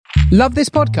Love this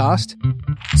podcast?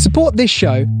 Support this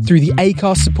show through the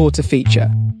Acast supporter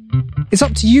feature. It's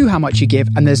up to you how much you give,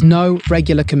 and there's no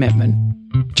regular commitment.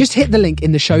 Just hit the link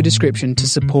in the show description to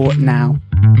support now.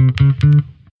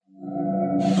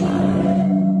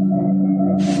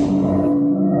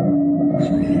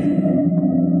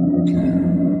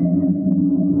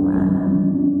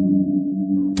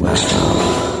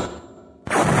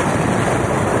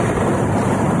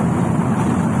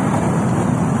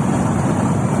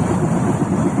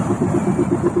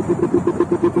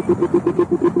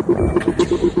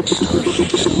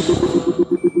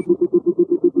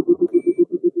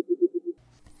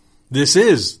 This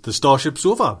is the Starship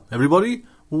Sofa. Everybody,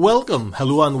 welcome,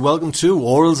 hello and welcome to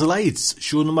Aural Delights,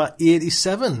 show number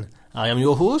 87. I am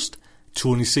your host,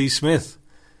 Tony C. Smith.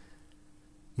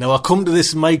 Now I come to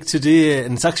this mic today,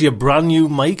 and it's actually a brand new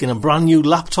mic and a brand new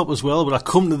laptop as well, but I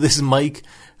come to this mic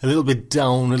a little bit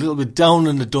down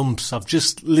in the dumps. I've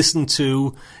just listened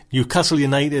to Newcastle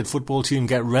United football team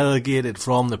get relegated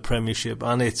from the Premiership,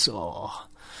 and it's...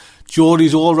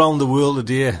 Geordies all around the world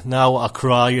today now are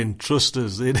crying, trust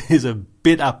us. It is a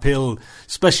bitter pill,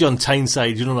 especially on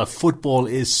Tyneside. You know, that football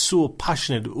is so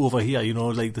passionate over here, you know,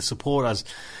 like the supporters.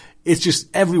 It's just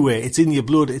everywhere. It's in your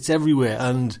blood. It's everywhere.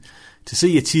 And to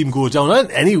see your team go down, not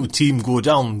any team go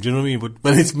down, do you know what I mean? But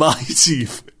when it's my team,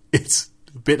 it's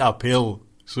a bitter pill.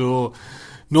 So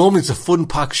normally it's a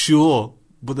fun-packed show,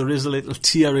 but there is a little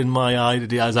tear in my eye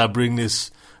today as I bring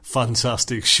this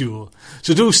fantastic show.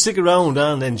 So do stick around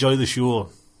and enjoy the show.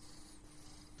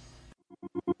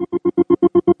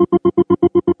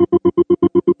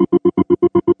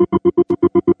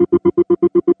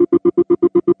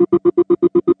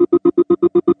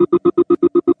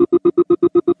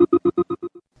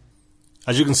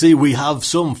 As you can see, we have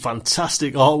some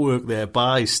fantastic artwork there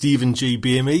by Stephen G.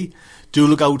 Bamey. Do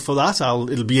look out for that.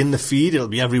 It'll be in the feed. It'll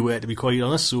be everywhere, to be quite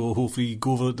honest. So hopefully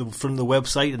go over to the front of the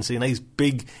website and see a nice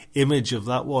big image of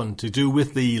that one to do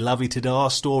with the Lavie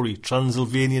Tidhar story,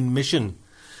 Transylvanian Mission.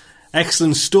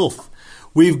 Excellent stuff.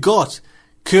 We've got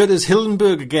Curtis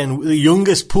Hillenberg again, the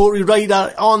youngest poetry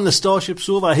writer on the Starship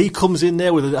Sofa. He comes in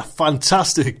there with a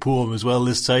fantastic poem as well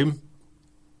this time.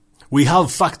 We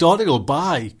have fact article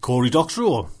by Corey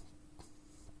Doctorow.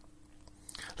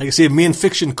 Like I say, main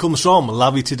fiction comes from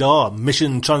Lavie Tidhar,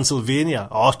 Mission Transylvania,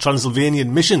 or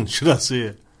Transylvanian Mission, should I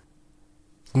say.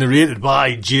 Narrated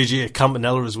by J.J.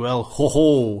 Campanella as well. Ho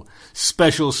ho,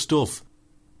 special stuff.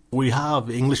 We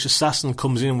have English Assassin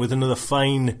comes in with another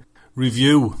fine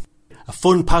review. A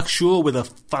fun-packed show with a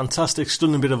fantastic,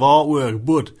 stunning bit of artwork,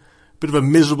 but a bit of a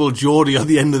miserable Geordie at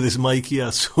the end of this mic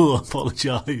here, so I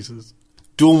apologise.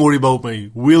 Don't worry about me,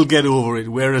 we'll get over it.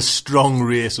 We're a strong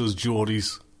race, us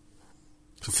Geordies.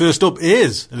 So first up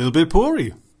is a little bit of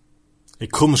poetry.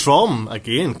 It comes from,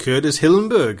 again, Curtis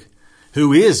Hillenberg,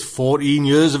 who is 14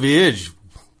 years of age.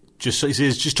 He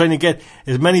says, just trying to get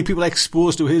as many people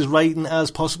exposed to his writing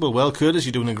as possible. Well, Curtis,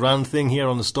 you're doing a grand thing here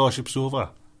on the Starship Sofa.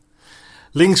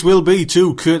 Links will be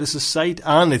to Curtis's site,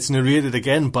 and it's narrated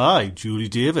again by Julie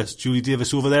Davis. Julie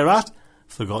Davis over there at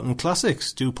Forgotten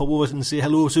Classics. Do pop over and say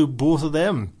hello to both of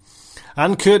them.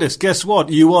 And Curtis, guess what?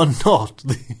 You are not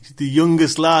the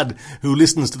youngest lad who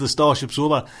listens to the Starship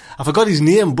Sofa. I forgot his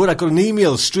name, but I got an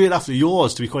email straight after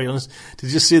yours, to be quite honest, to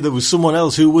just say there was someone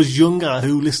else who was younger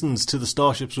who listens to the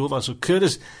Starship Sofa. So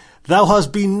Curtis, thou has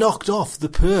been knocked off the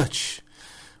perch.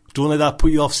 Don't let that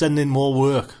put you off sending more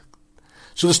work.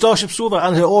 So the Starship Sofa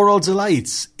and her Aural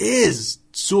Delights is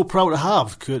so proud to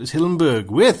have Curtis Hillenberg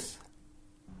with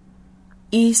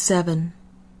E7.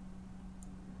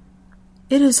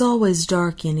 It is always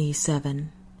dark in E7,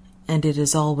 and it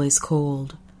is always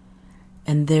cold,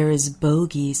 and there is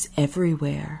bogies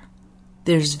everywhere.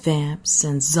 There's vamps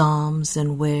and zombs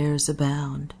and wares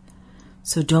abound.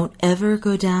 So don't ever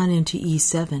go down into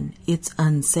E7, it's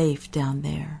unsafe down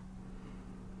there.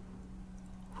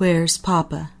 Where's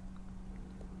Papa?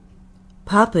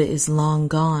 Papa is long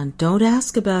gone, don't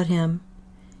ask about him.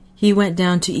 He went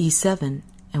down to E7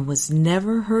 and was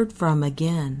never heard from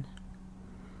again.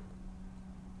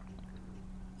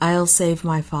 I'll save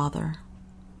my father.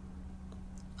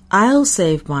 I'll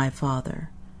save my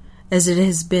father, as it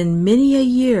has been many a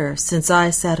year since I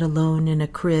sat alone in a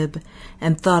crib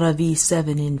and thought of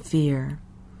E7 in fear.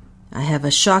 I have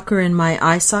a shocker in my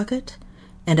eye socket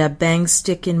and a bang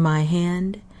stick in my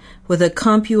hand. With a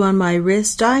compu on my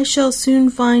wrist, I shall soon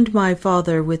find my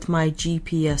father with my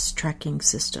GPS tracking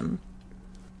system.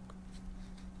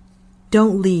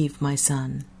 Don't leave, my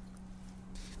son.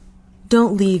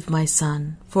 Don't leave, my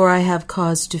son, for I have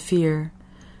cause to fear.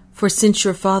 For since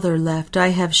your father left, I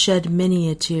have shed many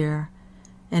a tear,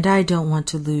 and I don't want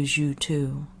to lose you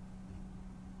too.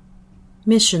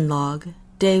 Mission Log,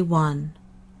 Day 1.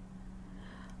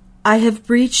 I have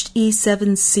breached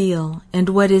E7's seal, and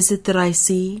what is it that I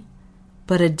see?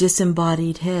 But a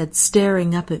disembodied head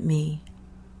staring up at me.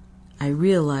 I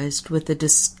realized with a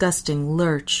disgusting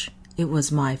lurch it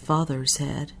was my father's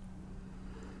head.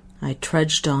 I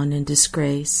trudged on in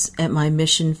disgrace, at my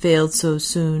mission failed so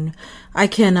soon. I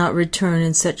cannot return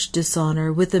in such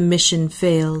dishonor with a mission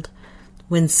failed,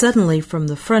 when suddenly from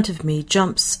the front of me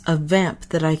jumps a vamp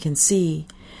that I can see,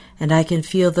 and I can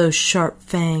feel those sharp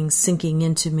fangs sinking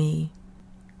into me.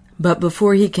 But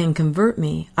before he can convert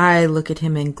me, I look at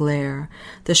him and glare.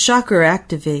 The shocker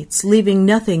activates, leaving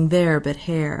nothing there but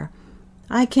hair.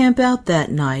 I camp out that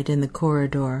night in the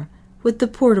corridor, with the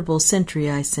portable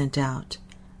sentry I sent out.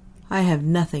 I have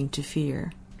nothing to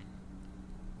fear.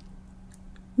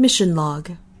 Mission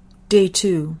Log, Day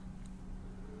 2.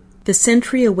 The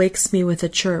sentry awakes me with a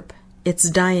chirp, its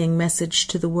dying message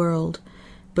to the world,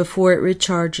 before it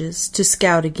recharges to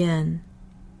scout again.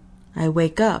 I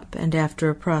wake up and, after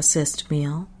a processed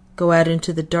meal, go out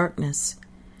into the darkness.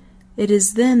 It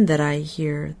is then that I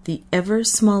hear the ever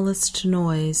smallest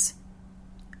noise,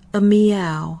 a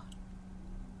meow.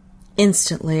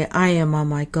 Instantly I am on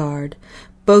my guard.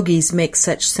 Bogies make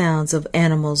such sounds of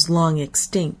animals long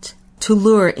extinct to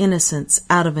lure innocents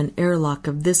out of an airlock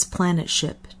of this planet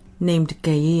ship named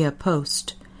Gaia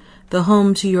Post, the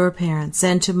home to your parents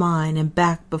and to mine, and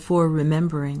back before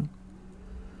remembering.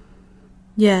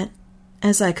 Yet,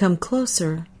 as I come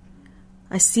closer,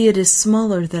 I see it is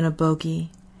smaller than a bogie,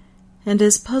 and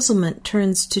as puzzlement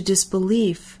turns to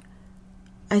disbelief,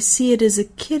 I see it is a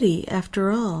kitty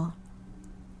after all.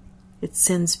 It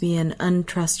sends me an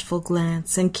untrustful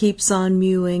glance and keeps on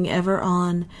mewing ever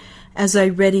on as I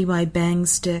ready my bang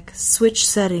stick, switch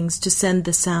settings to send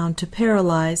the sound to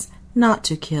paralyze, not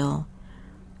to kill.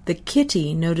 The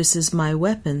kitty notices my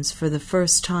weapons for the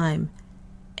first time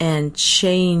and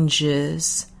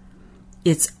changes.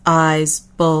 Its eyes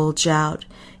bulge out,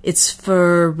 its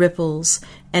fur ripples,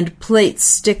 and plates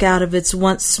stick out of its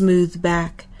once smooth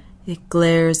back. It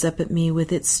glares up at me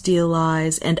with its steel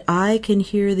eyes, and I can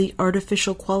hear the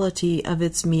artificial quality of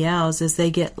its meows as they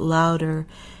get louder,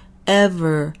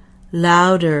 ever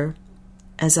louder,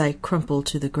 as I crumple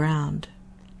to the ground.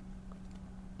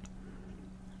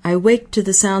 I wake to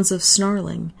the sounds of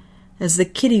snarling, as the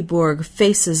Kittyborg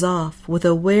faces off with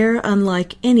a wear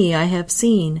unlike any I have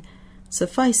seen.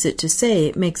 Suffice it to say,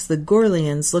 it makes the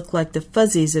Gorlians look like the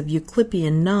fuzzies of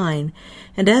Euclipian 9,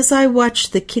 and as I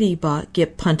watch the Kittybot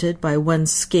get punted by one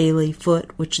scaly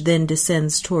foot, which then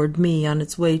descends toward me on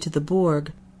its way to the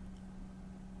Borg.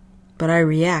 But I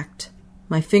react,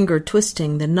 my finger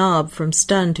twisting the knob from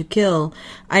stun to kill.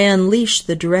 I unleash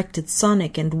the directed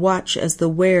sonic and watch as the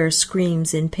were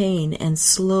screams in pain and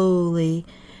slowly,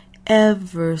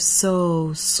 ever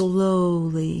so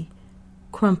slowly,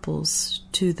 crumples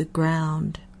to the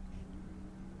ground.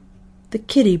 The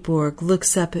Kittyborg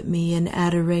looks up at me in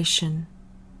adoration.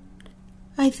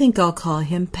 I think I'll call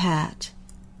him Pat.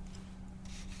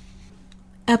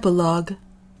 Epilogue,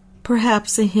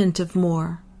 perhaps a hint of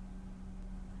more.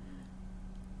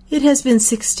 It has been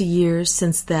 60 years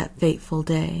since that fateful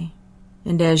day,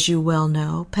 and as you well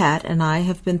know, Pat and I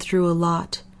have been through a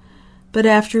lot. But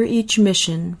after each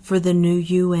mission for the new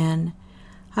UN,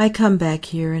 I come back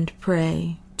here and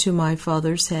pray to my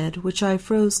father's head, which I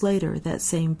froze later that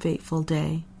same fateful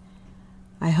day.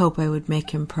 I hope I would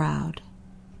make him proud.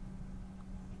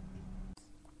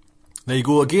 There you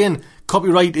go again.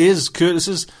 Copyright is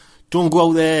Curtis's. Don't go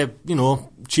out there,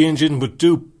 changing, but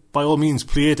do by all means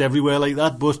play it everywhere like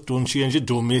that, but don't change it.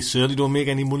 Certainly don't make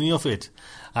any money off it.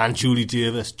 And Julie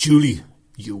Davis. Julie,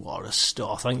 you are a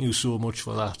star. Thank you so much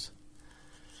for that.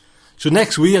 So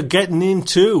next we are getting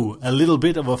into a little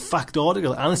bit of a fact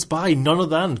article, and it's by none other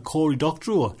than Cory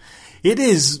Doctorow. It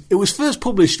was first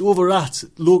published over at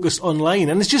Locus Online,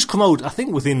 and it's just come out, I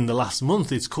think, within the last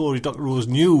month. It's Cory Doctorow's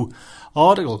new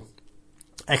article,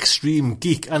 Extreme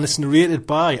Geek, and it's narrated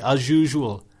by, as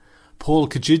usual, Paul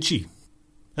Kijiji.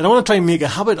 And I want to try and make a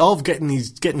habit of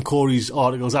getting Cory's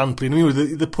articles and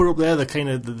playing. They put up there,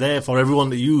 they're there for everyone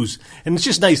to use. And it's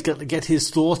just nice to get his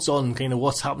thoughts on kind of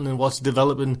what's happening, what's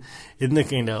developing in the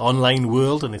kind of online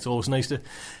world. And it's always nice to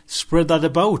spread that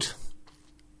about.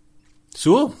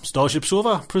 So, Starship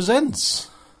Sofa presents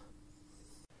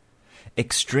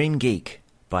Extreme Geek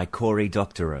by Cory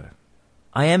Doctorow.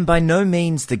 I am by no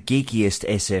means the geekiest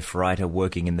SF writer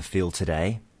working in the field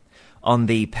today. On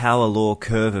the power law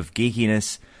curve of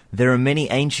geekiness, there are many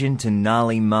ancient and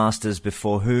gnarly masters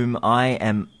before whom I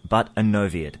am but a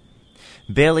noviad,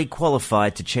 barely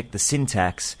qualified to check the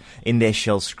syntax in their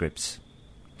shell scripts.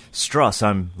 Stross,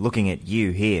 I'm looking at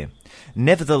you here.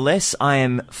 Nevertheless, I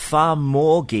am far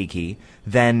more geeky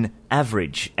than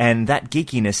average, and that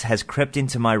geekiness has crept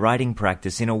into my writing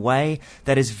practice in a way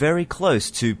that is very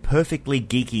close to perfectly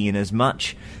geeky in as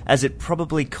much as it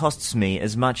probably costs me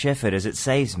as much effort as it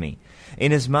saves me,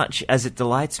 in as much as it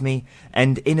delights me,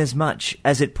 and in as much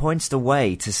as it points the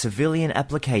way to civilian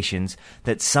applications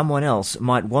that someone else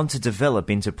might want to develop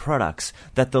into products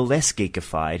that the less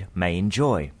geekified may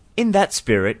enjoy. In that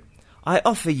spirit, I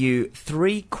offer you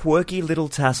 3 quirky little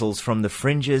tassels from the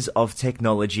fringes of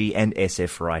technology and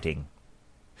SF writing.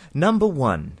 Number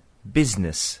 1.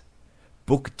 Business.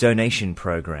 Book donation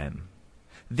program.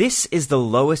 This is the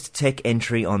lowest tech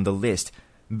entry on the list,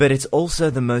 but it's also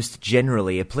the most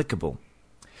generally applicable.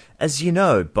 As you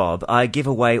know, Bob, I give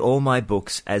away all my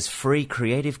books as free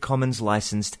Creative Commons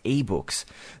licensed ebooks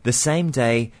the same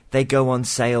day they go on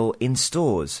sale in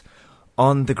stores,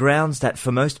 on the grounds that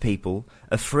for most people,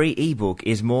 a free ebook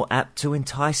is more apt to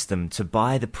entice them to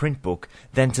buy the print book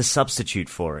than to substitute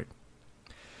for it.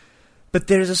 But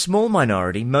there is a small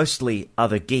minority, mostly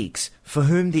other geeks, for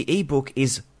whom the ebook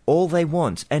is all they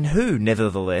want, and who,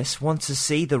 nevertheless, want to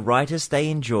see the writers they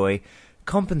enjoy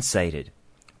compensated.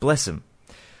 Bless them.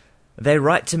 They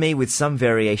write to me with some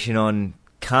variation on,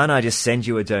 "Can't I just send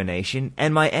you a donation?"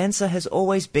 And my answer has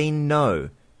always been no,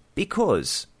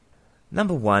 because...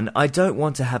 Number 1, I don't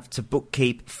want to have to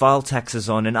bookkeep, file taxes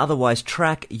on, and otherwise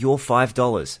track your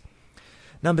 $5.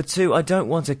 Number 2, I don't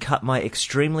want to cut my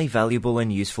extremely valuable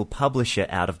and useful publisher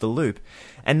out of the loop.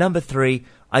 And number 3,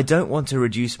 I don't want to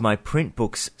reduce my print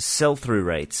books' sell-through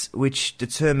rates, which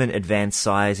determine advance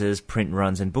sizes, print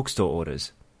runs, and bookstore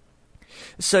orders.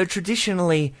 So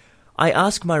traditionally, I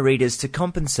ask my readers to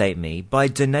compensate me by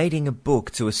donating a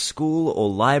book to a school or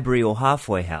library or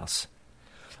halfway house.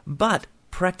 But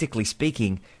practically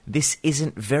speaking, this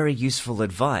isn't very useful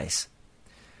advice.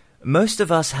 Most of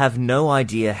us have no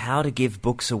idea how to give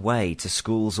books away to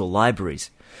schools or libraries.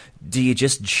 Do you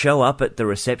just show up at the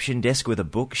reception desk with a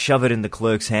book, shove it in the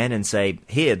clerk's hand and say,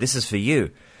 "Here, this is for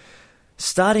you"?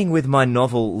 Starting with my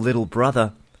novel Little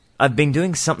Brother, I've been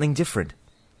doing something different.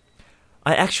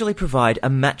 I actually provide a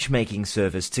matchmaking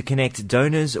service to connect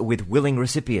donors with willing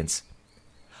recipients.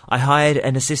 I hired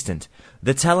an assistant,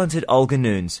 the talented Olga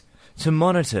Nunes, to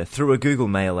monitor through a Google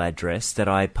Mail address that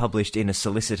I published in a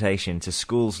solicitation to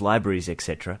schools, libraries,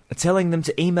 etc., telling them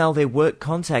to email their work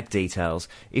contact details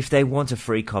if they want a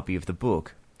free copy of the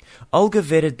book. Olga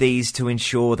vetted these to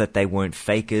ensure that they weren't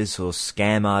fakers or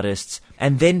scam artists,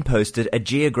 and then posted a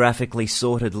geographically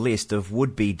sorted list of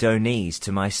would-be donees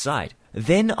to my site.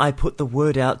 Then I put the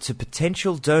word out to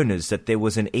potential donors that there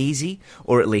was an easy,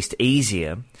 or at least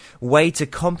easier, way to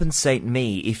compensate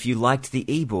me if you liked the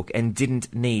ebook and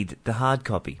didn't need the hard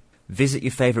copy. Visit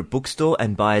your favorite bookstore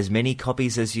and buy as many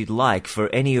copies as you'd like for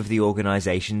any of the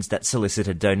organizations that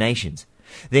solicited donations.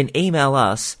 Then email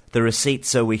us the receipt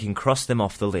so we can cross them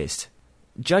off the list.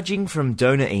 Judging from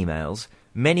donor emails,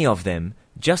 many of them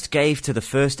just gave to the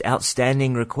first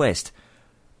outstanding request.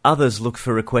 Others look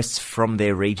for requests from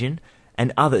their region,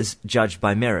 and others judged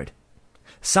by merit.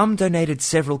 Some donated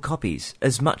several copies,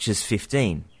 as much as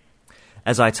 15.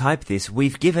 As I type this,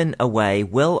 we've given away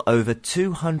well over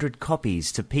 200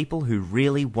 copies to people who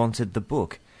really wanted the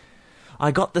book.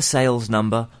 I got the sales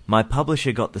number, my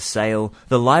publisher got the sale,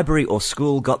 the library or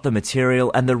school got the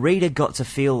material, and the reader got to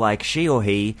feel like she or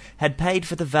he had paid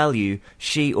for the value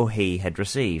she or he had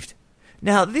received.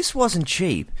 Now, this wasn't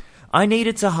cheap. I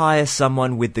needed to hire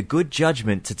someone with the good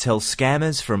judgment to tell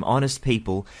scammers from honest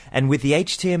people and with the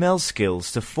HTML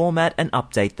skills to format and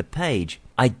update the page.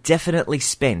 I definitely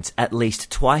spent at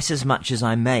least twice as much as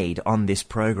I made on this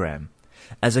program.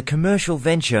 As a commercial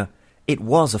venture, it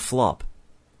was a flop.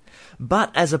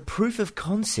 But as a proof of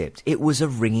concept, it was a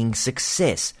ringing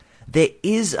success. There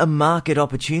is a market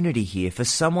opportunity here for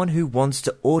someone who wants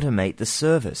to automate the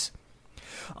service.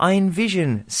 I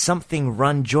envision something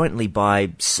run jointly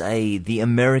by, say, the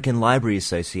American Library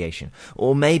Association,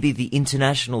 or maybe the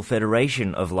International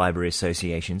Federation of Library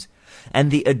Associations, and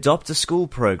the Adopt a School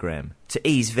program, to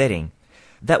ease vetting,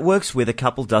 that works with a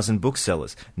couple dozen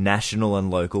booksellers, national and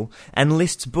local, and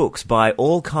lists books by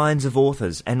all kinds of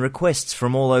authors and requests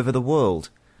from all over the world.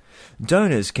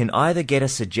 Donors can either get a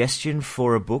suggestion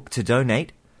for a book to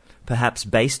donate, perhaps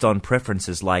based on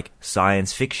preferences like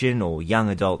science fiction or young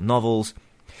adult novels,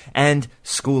 and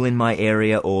school in my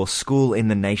area or school in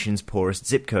the nation's poorest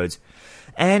zip codes,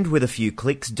 and with a few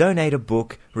clicks donate a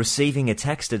book, receiving a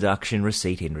tax deduction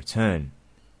receipt in return.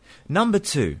 Number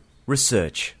 2.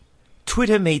 Research.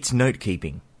 Twitter meets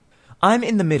note-keeping. I'm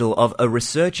in the middle of a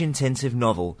research-intensive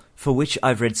novel for which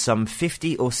I've read some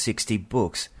 50 or 60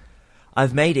 books.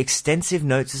 I've made extensive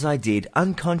notes as I did,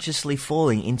 unconsciously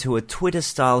falling into a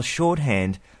Twitter-style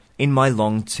shorthand in my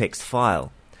long text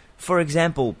file. For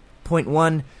example, point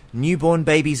 1, newborn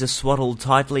babies are swaddled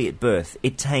tightly at birth.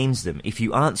 It tames them. If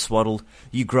you aren't swaddled,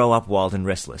 you grow up wild and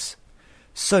restless.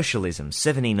 Socialism,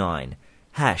 79.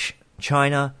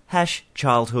 China,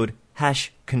 childhood,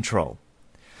 control.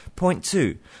 Point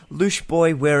 2. Louche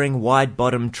boy wearing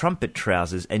wide-bottomed trumpet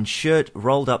trousers and shirt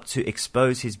rolled up to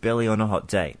expose his belly on a hot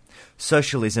day.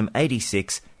 Socialism,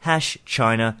 86.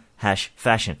 China,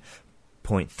 fashion.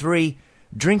 Point 3.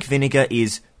 Drink vinegar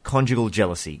is conjugal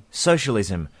jealousy.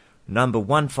 Socialism, number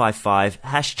 155.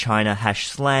 China,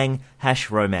 slang,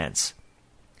 romance.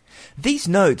 These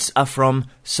notes are from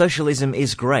Socialism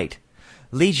is Great,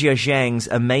 Li Jiaxiang's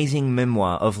amazing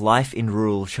memoir of life in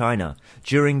rural China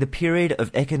during the period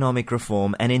of economic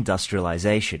reform and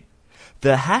industrialization.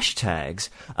 The hashtags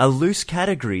are loose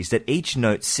categories that each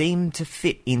note seemed to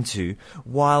fit into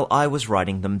while I was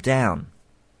writing them down.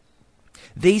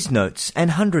 These notes,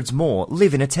 and hundreds more,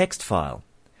 live in a text file.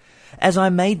 As I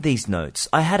made these notes,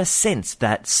 I had a sense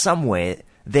that somewhere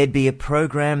there'd be a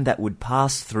program that would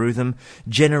pass through them,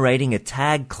 generating a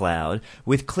tag cloud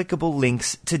with clickable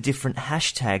links to different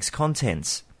hashtags'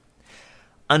 contents.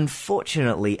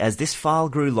 Unfortunately, as this file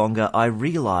grew longer, I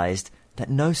realized that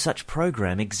no such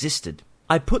program existed.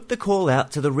 I put the call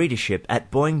out to the readership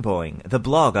at Boing Boing, the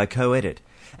blog I co-edit,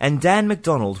 and Dan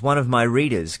McDonald, one of my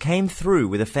readers, came through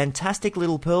with a fantastic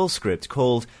little Perl script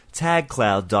called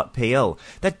tagcloud.pl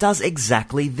that does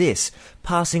exactly this,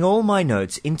 passing all my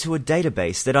notes into a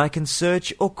database that I can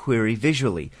search or query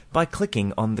visually by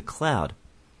clicking on the cloud.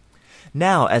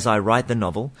 Now, as I write the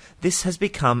novel, this has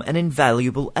become an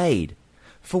invaluable aid.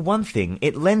 For one thing,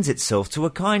 it lends itself to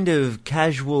a kind of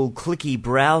casual, clicky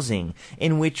browsing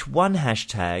in which one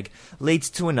hashtag leads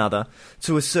to another,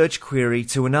 to a search query,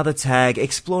 to another tag,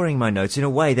 exploring my notes in a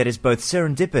way that is both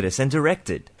serendipitous and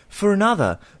directed. For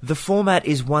another, the format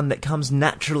is one that comes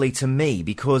naturally to me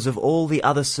because of all the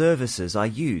other services I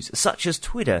use, such as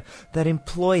Twitter, that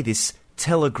employ this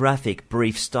telegraphic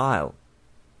brief style.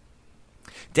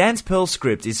 Dan's Perl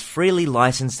script is freely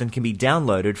licensed and can be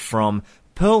downloaded from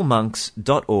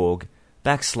pearlmonks.org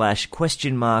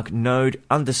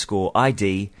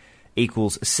 /node_ID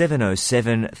equals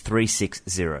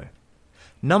 707360.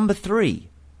 Number 3.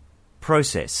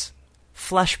 Process.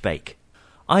 Flashbake.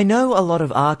 I know a lot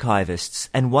of archivists,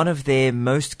 and one of their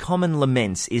most common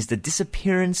laments is the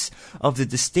disappearance of the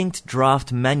distinct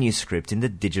draft manuscript in the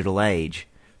digital age.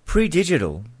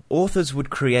 Pre-digital, authors would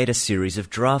create a series of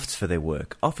drafts for their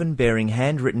work, often bearing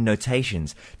handwritten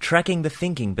notations, tracking the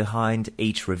thinking behind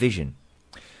each revision.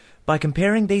 By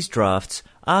comparing these drafts,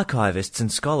 archivists and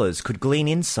scholars could glean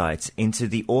insights into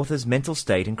the author's mental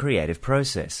state and creative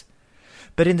process.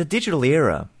 But in the digital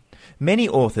era, many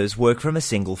authors work from a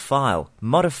single file,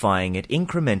 modifying it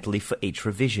incrementally for each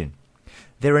revision.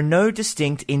 There are no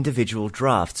distinct individual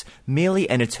drafts, merely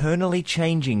an eternally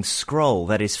changing scroll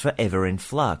that is forever in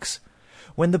flux.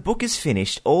 When the book is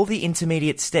finished, all the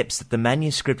intermediate steps that the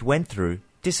manuscript went through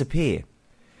disappear.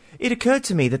 It occurred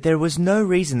to me that there was no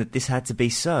reason that this had to be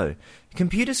so.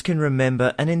 Computers can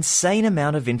remember an insane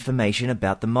amount of information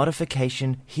about the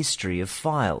modification history of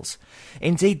files.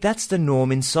 Indeed, that's the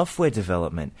norm in software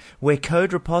development, where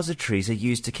code repositories are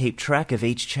used to keep track of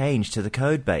each change to the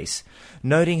codebase,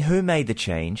 noting who made the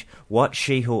change, what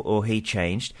she or he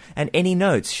changed, and any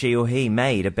notes she or he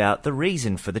made about the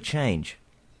reason for the change.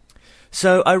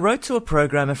 So I wrote to a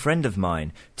programmer friend of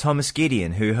mine, Thomas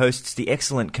Gideon, who hosts the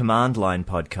excellent Command Line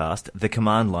podcast,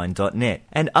 thecommandline.net,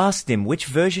 and asked him which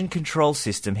version control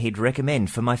system he'd recommend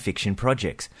for my fiction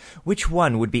projects, which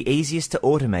one would be easiest to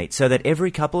automate so that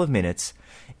every couple of minutes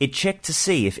it checked to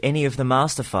see if any of the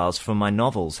master files for my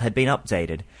novels had been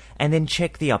updated, and then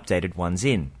checked the updated ones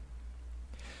in.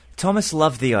 Thomas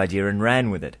loved the idea and ran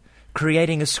with it,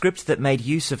 creating a script that made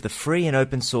use of the free and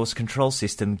open source control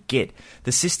system Git,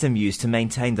 the system used to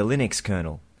maintain the Linux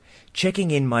kernel. Checking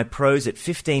in my prose at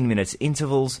 15-minute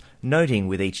intervals, noting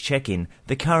with each check-in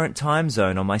the current time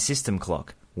zone on my system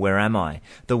clock. Where am I?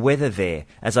 The weather there,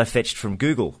 as I fetched from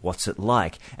Google, what's it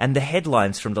like? And the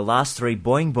headlines from the last 3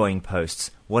 Boing Boing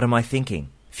posts, what am I thinking?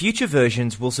 Future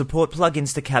versions will support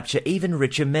plugins to capture even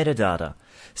richer metadata.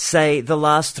 Say, the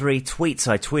last 3 tweets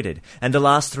I twittered, and the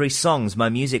last 3 songs my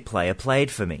music player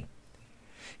played for me.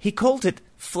 He called it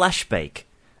Flashbake,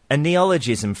 a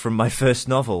neologism from my first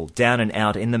novel, Down and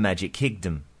Out in the Magic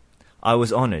Kingdom. I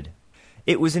was honoured.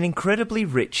 It was an incredibly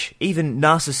rich, even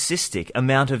narcissistic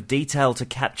amount of detail to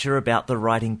capture about the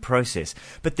writing process,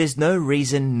 but there's no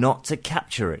reason not to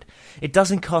capture it. It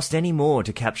doesn't cost any more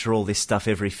to capture all this stuff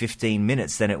every 15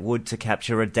 minutes than it would to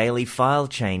capture a daily file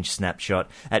change snapshot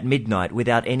at midnight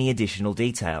without any additional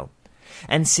detail.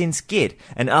 And since Git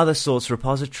and other source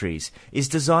repositories is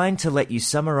designed to let you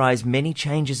summarize many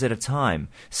changes at a time,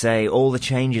 say all the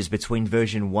changes between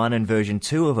version 1 and version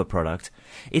 2 of a product,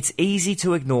 it's easy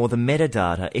to ignore the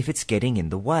metadata if it's getting in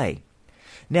the way.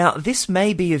 Now, this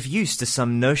may be of use to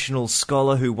some notional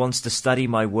scholar who wants to study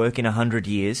my work in 100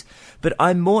 years, but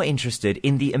I'm more interested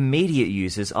in the immediate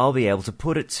users I'll be able to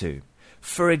put it to.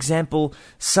 For example,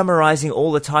 summarizing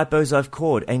all the typos I've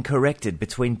caught and corrected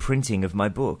between printing of my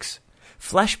books.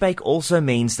 Flashbake also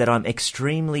means that I'm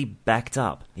extremely backed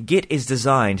up. Git is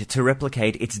designed to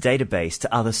replicate its database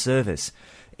to other servers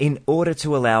in order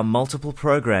to allow multiple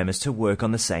programmers to work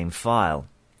on the same file.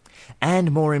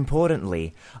 And more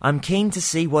importantly, I'm keen to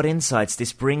see what insights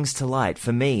this brings to light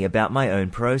for me about my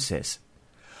own process.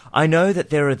 I know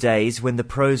that there are days when the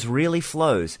prose really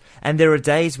flows, and there are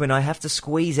days when I have to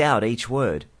squeeze out each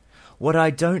word. What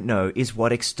I don't know is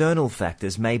what external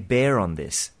factors may bear on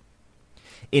this.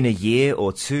 In a year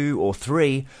or 2 or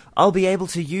 3, I'll be able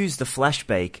to use the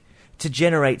Flashbake to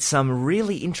generate some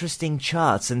really interesting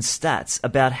charts and stats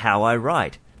about how I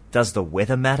write. Does the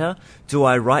weather matter? Do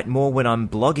I write more when I'm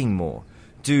blogging more?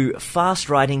 Do fast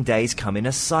writing days come in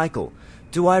a cycle?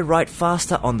 Do I write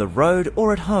faster on the road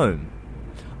or at home?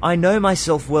 I know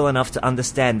myself well enough to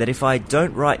understand that if I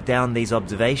don't write down these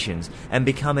observations and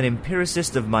become an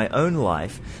empiricist of my own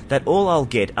life, that all I'll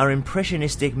get are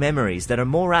impressionistic memories that are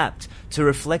more apt to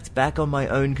reflect back on my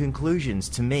own conclusions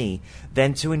to me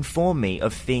than to inform me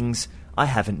of things I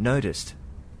haven't noticed.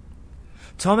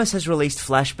 Thomas has released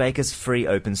Flashbake as free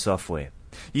open software.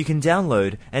 You can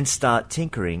download and start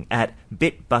tinkering at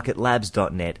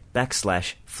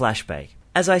bitbucketlabs.net/flashbake.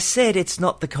 As I said, it's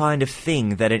not the kind of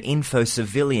thing that an info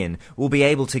civilian will be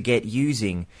able to get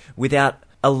using without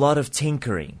a lot of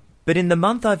tinkering. But in the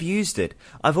month I've used it,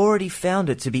 I've already found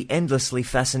it to be endlessly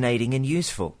fascinating and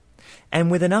useful. And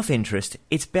with enough interest,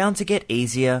 it's bound to get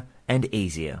easier and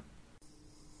easier.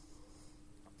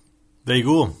 There you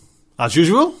go. As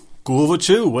usual, go over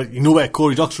to, you know where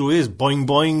Cory Doctorow is,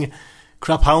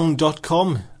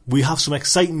 boingboingcraphound.com. We have some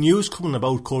exciting news coming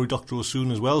about Cory Doctorow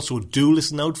soon as well, so do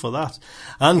listen out for that.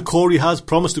 And Cory has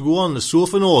promised to go on the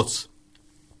Sofa Notes.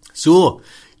 So,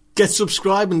 get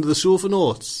subscribing to the Sofa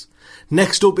Notes.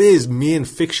 Next up is Main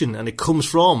Fiction, and it comes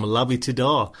from Lavie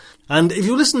Tidhar. And if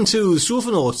you listen to the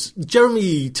Sofa Notes,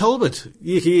 Jeremy Talbot,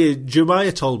 aka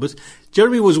Jeremiah Talbot,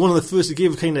 Jeremy was one of the first to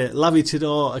give kind of Lavie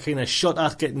Tidhar a kind of shot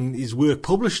at getting his work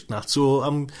published and that.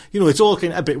 So, it's all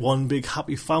kind of a bit one big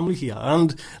happy family here.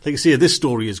 And, like I say, this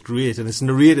story is great, and it's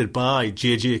narrated by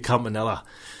J.J. Campanella.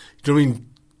 Do you know what I mean?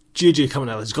 J.J.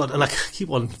 Campanella's got, and I keep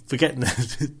on forgetting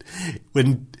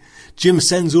when Jim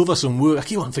sends over some work, I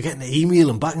keep on forgetting to email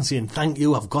him back and saying, thank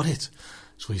you, I've got it.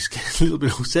 So he's getting a little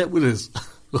bit upset with us.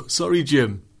 Sorry,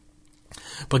 Jim.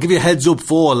 But I'll give you a heads up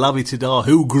for Lavie Tidhar,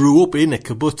 who grew up in a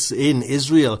kibbutz in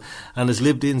Israel and has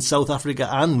lived in South Africa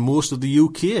and most of the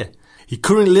UK. He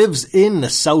currently lives in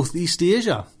Southeast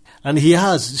Asia. And he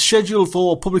has scheduled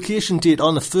for publication date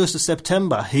on the 1st of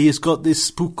September. He has got this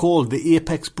book called The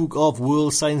Apex Book of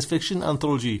World Science Fiction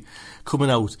Anthology coming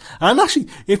out. And actually,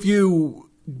 if you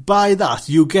buy that,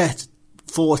 you get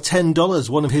for $10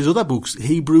 one of his other books,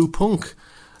 Hebrew Punk.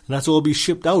 And that's all be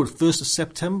shipped out 1st of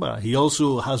September. He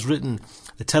also has written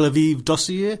The Tel Aviv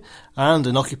Dossier and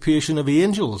An Occupation of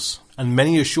Angels and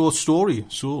many a short story.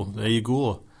 So there you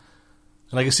go.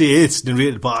 And like I say, it's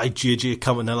narrated by J.J.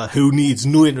 Campanella, who needs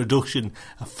no introduction.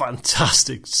 A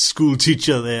fantastic school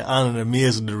teacher there and an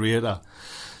amazing narrator.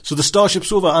 So the Starship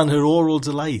Sofa and her Aural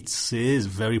delights is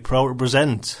very proud to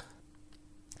present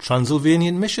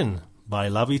Transylvanian Mission by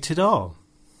Lavie Tidhar.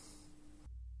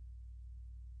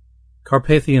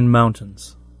 Carpathian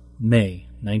Mountains, May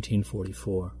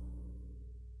 1944.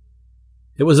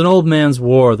 It was an old man's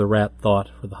war, the rat thought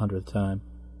for the 100th time.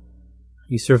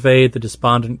 He surveyed the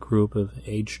despondent group of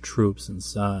aged troops and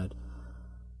sighed.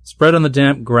 Spread on the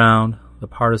damp ground, the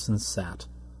partisans sat,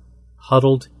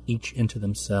 huddled each into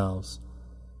themselves.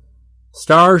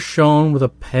 Stars shone with a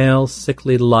pale,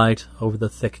 sickly light over the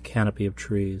thick canopy of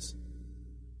trees.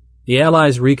 The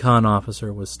Allies' recon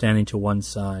officer was standing to one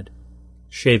side,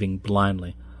 shaving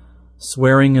blindly,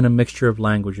 swearing in a mixture of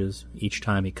languages each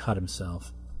time he cut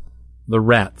himself. The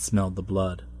rat smelled the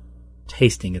blood,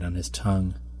 tasting it on his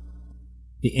tongue.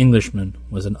 The Englishman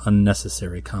was an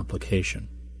unnecessary complication.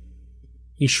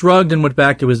 He shrugged and went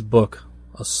back to his book,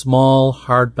 a small,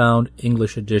 hardbound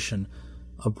English edition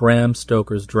of Bram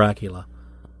Stoker's Dracula,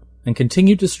 and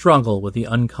continued to struggle with the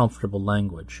uncomfortable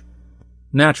language.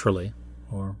 Naturally,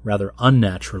 or rather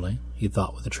unnaturally, he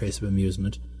thought with a trace of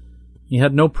amusement, he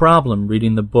had no problem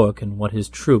reading the book in what his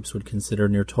troops would consider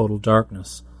near total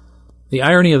darkness. The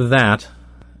irony of that,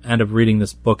 and of reading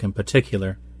this book in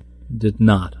particular, did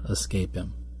not escape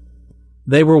him.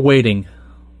 They were waiting.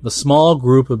 The small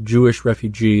group of Jewish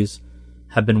refugees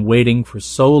have been waiting for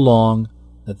so long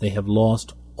that they have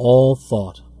lost all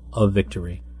thought of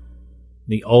victory.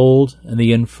 The old and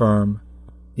the infirm,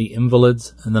 the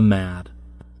invalids and the mad,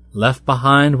 left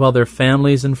behind while their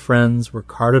families and friends were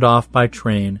carted off by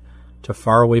train to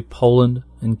faraway Poland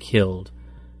and killed,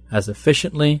 as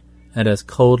efficiently and as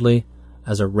coldly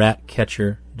as a rat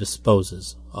catcher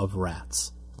disposes of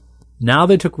rats. Now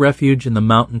they took refuge in the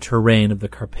mountain terrain of the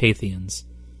Carpathians,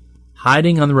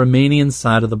 hiding on the Romanian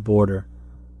side of the border,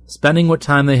 spending what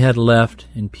time they had left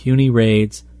in puny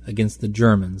raids against the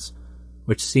Germans,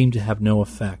 which seemed to have no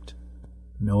effect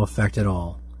at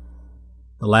all.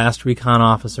 The last recon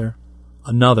officer,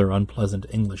 another unpleasant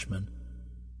Englishman,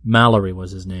 Mallory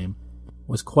was his name,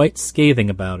 was quite scathing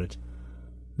about it.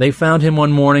 They found him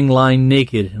one morning lying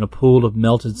naked in a pool of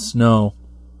melted snow.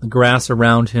 The grass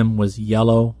around him was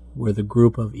yellow where the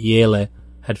group of Iele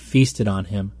had feasted on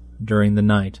him during the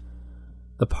night.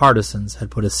 The partisans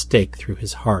had put a stake through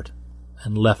his heart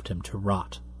and left him to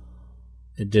rot.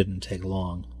 It didn't take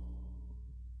long.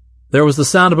 There was the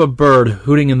sound of a bird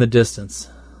hooting in the distance.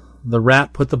 The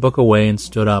rat put the book away and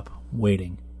stood up,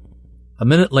 waiting. A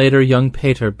minute later, young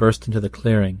Peter burst into the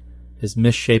clearing, his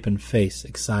misshapen face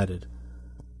excited.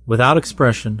 Without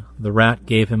expression, the rat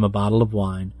gave him a bottle of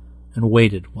wine and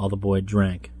waited while the boy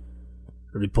drank.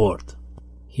 "Report,"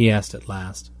 he asked at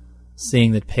last,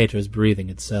 seeing that Peter's breathing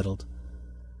had settled.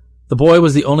 The boy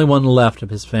was the only one left of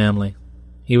his family.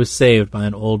 He was saved by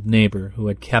an old neighbor who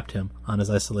had kept him on his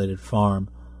isolated farm,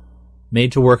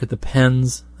 made to work at the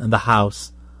pens and the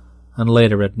house, and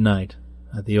later at night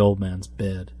at the old man's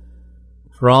bed.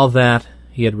 For all that,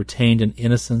 he had retained an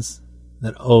innocence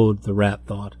that owed, the rat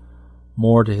thought,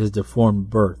 more to his deformed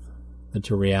birth than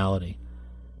to reality.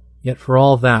 Yet for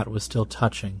all that was still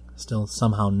touching, still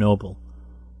somehow noble.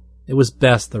 It was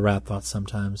best, the rat thought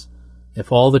sometimes,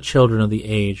 if all the children of the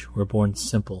age were born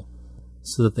simple,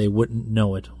 so that they wouldn't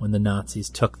know it when the Nazis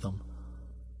took them,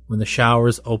 when the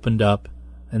showers opened up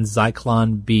and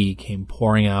Zyklon B came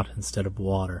pouring out instead of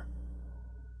water.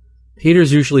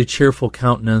 Peter's usually cheerful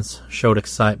countenance showed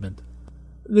excitement.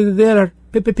 "There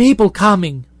are people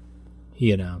coming,"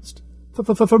 he announced.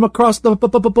 "From across the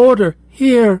border,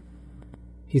 here."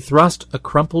 He thrust a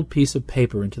crumpled piece of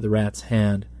paper into the rat's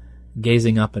hand,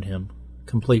 gazing up at him,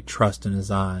 complete trust in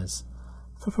his eyes.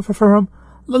 "From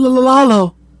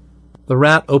Lalo." The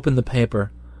rat opened the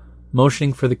paper,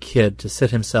 motioning for the kid to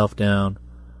sit himself down.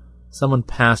 Someone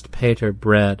passed Peter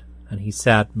bread, and he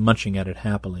sat munching at it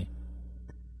happily.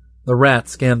 The rat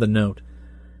scanned the note,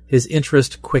 his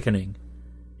interest quickening.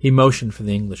 He motioned for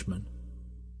the Englishman.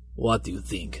 "What do you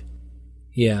think?"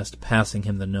 he asked, passing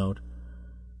him the note.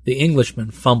 The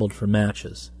Englishman fumbled for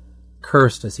matches,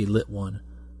 cursed as he lit one,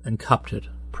 and cupped it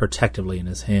protectively in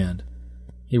his hand.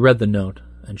 He read the note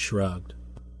and shrugged.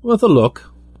 "Worth a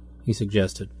look," he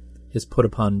suggested, his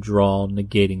put-upon drawl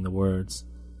negating the words.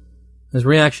 His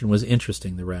reaction was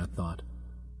interesting, the rat thought.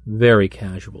 Very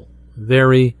casual,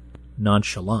 very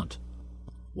nonchalant.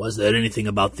 "Was there anything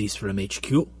about these from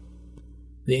HQ?"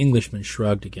 The Englishman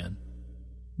shrugged again.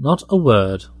 "Not a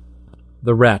word."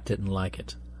 The rat didn't like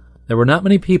it. There were not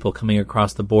many people coming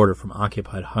across the border from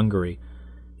occupied Hungary,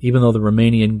 even though the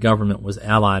Romanian government was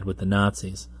allied with the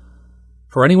Nazis.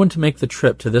 For anyone to make the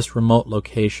trip to this remote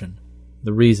location,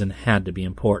 the reason had to be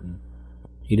important.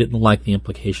 He didn't like the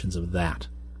implications of that.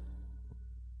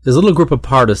 His little group of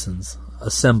partisans,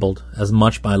 assembled as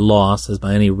much by loss as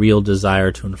by any real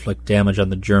desire to inflict damage on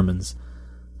the Germans,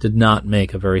 did not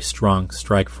make a very strong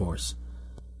strike force.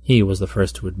 He was the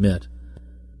first to admit.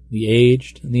 The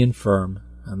aged and the infirm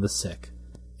and the sick.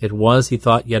 It was, he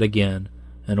thought yet again,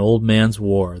 an old man's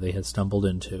war they had stumbled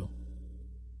into.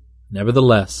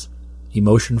 Nevertheless, he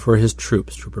motioned for his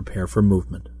troops to prepare for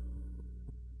movement.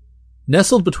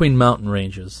 Nestled between mountain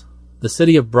ranges, the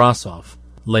city of Brasov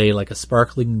lay like a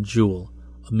sparkling jewel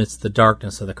amidst the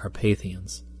darkness of the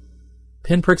Carpathians.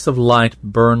 Pinpricks of light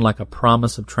burned like a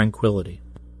promise of tranquility.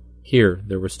 Here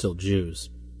there were still Jews.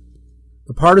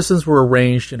 The partisans were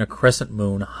arranged in a crescent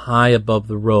moon high above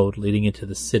the road leading into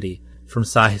the city from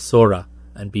Sahisora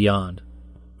and beyond.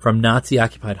 From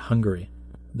Nazi-occupied Hungary,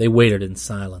 they waited in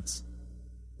silence.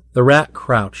 The rat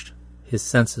crouched, his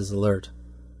senses alert.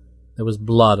 There was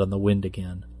blood on the wind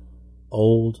again.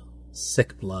 Old,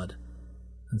 sick blood.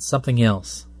 and something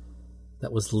else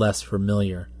that was less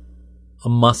familiar, a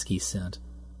musky scent,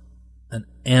 an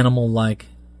animal-like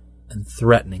and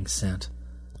threatening scent.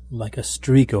 Like a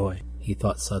strigoi, he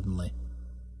thought suddenly,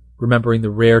 remembering the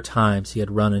rare times he had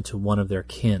run into one of their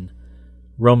kin,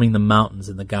 roaming the mountains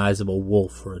in the guise of a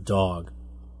wolf or a dog.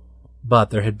 But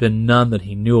there had been none that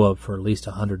he knew of for at least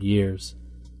 100 years.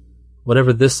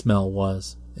 Whatever this smell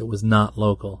was, it was not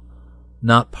local,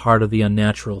 not part of the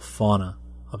unnatural fauna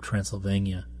of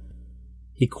Transylvania.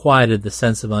 He quieted the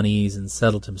sense of unease and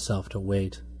settled himself to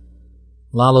wait.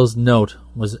 Lalo's note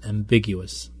was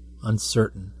ambiguous,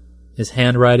 uncertain, his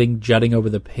handwriting jutting over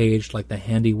the page like the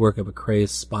handiwork of a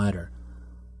crazed spider.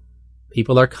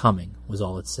 "People are coming," was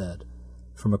all it said,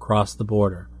 from across the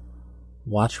border.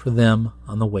 Watch for them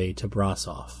on the way to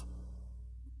Brasov.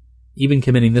 Even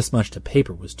committing this much to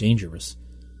paper was dangerous.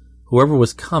 Whoever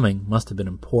was coming must have been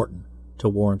important to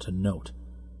warrant a note.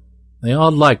 They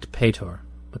all liked Tidhar,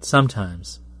 but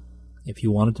sometimes, if you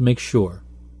wanted to make sure.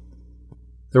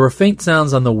 There were faint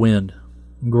sounds on the wind,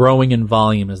 growing in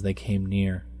volume as they came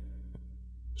near.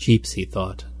 Jeeps, he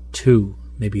thought. 2,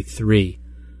 maybe 3.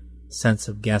 Scents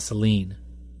of gasoline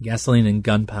and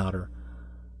gunpowder,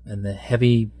 and the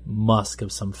heavy musk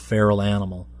of some feral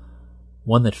animal,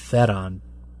 one that fed on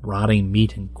rotting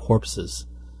meat and corpses.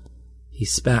 He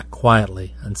spat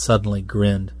quietly and suddenly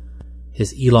grinned,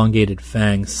 his elongated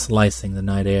fangs slicing the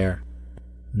night air.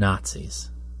 Nazis.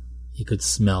 He could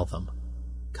smell them,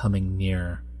 coming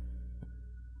nearer.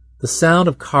 The sound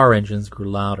of car engines grew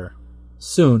louder.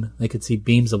 Soon they could see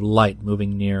beams of light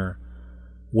moving nearer,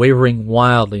 wavering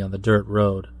wildly on the dirt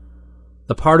road.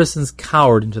 The partisans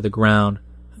cowered into the ground,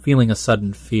 feeling a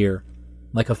sudden fear,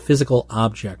 like a physical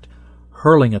object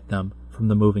hurling at them from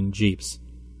the moving jeeps.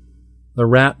 The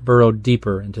rat burrowed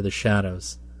deeper into the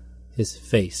shadows, his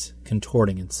face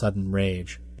contorting in sudden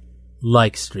rage.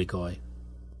 Like Strigoi.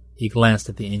 He glanced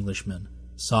at the Englishman,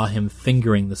 saw him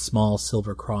fingering the small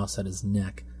silver cross at his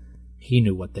neck. He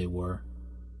knew what they were.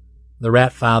 The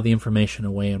rat filed the information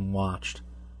away and watched.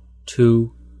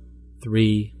 2,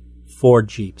 3, 4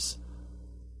 jeeps.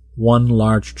 One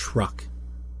large truck,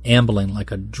 ambling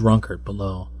like a drunkard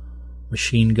below.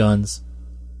 Machine guns,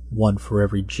 one for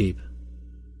every jeep.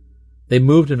 They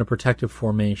moved in a protective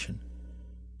formation.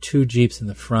 2 jeeps in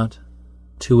the front,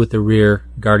 2 at the rear,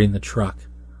 guarding the truck.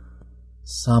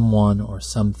 Someone or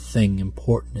something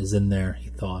important is in there, he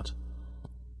thought.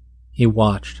 He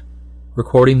watched,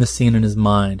 recording the scene in his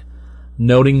mind,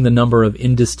 noting the number of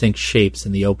indistinct shapes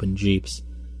in the open jeeps,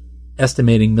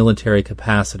 estimating military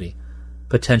capacity,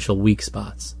 potential weak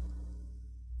spots.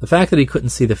 The fact that he couldn't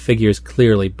see the figures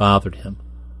clearly bothered him.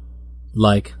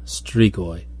 Like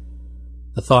Strigoi.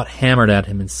 The thought hammered at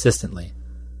him insistently.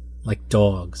 Like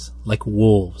dogs, like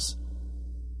wolves.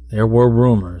 There were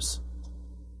rumors.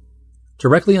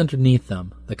 Directly underneath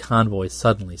them, the convoy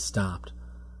suddenly stopped.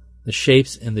 The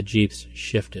shapes in the jeeps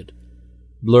shifted.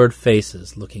 Blurred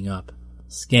faces looking up,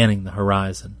 scanning the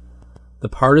horizon. The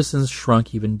partisans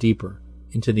shrunk even deeper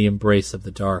into the embrace of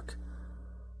the dark.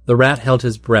 The rat held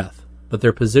his breath, but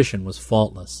their position was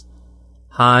faultless.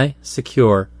 High,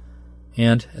 secure,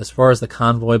 and, as far as the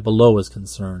convoy below was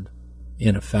concerned,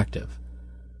 ineffective.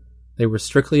 They were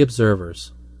strictly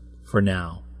observers, for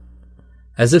now.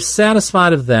 As if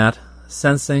satisfied of that,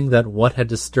 sensing that what had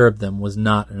disturbed them was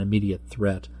not an immediate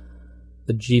threat,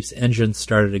 the jeep's engine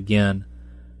started again,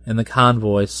 and the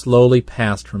convoy slowly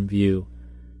passed from view,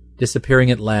 disappearing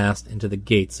at last into the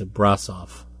gates of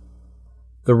Brasov.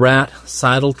 The rat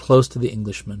sidled close to the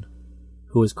Englishman,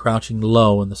 who was crouching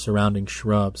low in the surrounding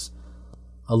shrubs,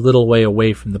 a little way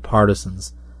away from the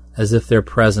partisans, as if their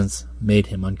presence made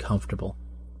him uncomfortable.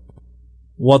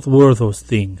 "What were those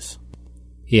things?"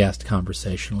 he asked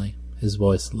conversationally, his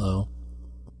voice low.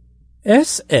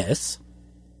 SS?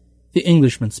 The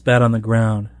Englishman spat on the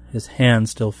ground, his hand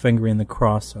still fingering the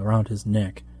cross around his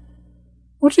neck.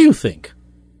 "What do you think?"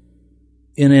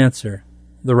 In answer,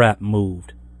 the rat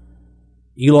moved.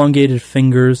 Elongated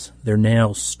fingers, their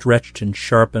nails stretched and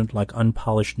sharpened like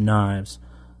unpolished knives,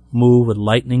 moved with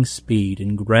lightning speed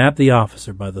and grabbed the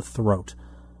officer by the throat.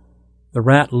 The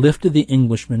rat lifted the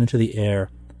Englishman into the air,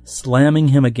 slamming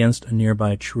him against a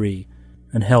nearby tree,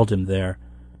 and held him there,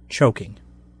 choking,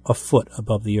 a foot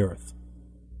above the earth.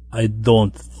 "I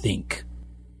don't think,"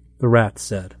 the rat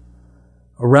said.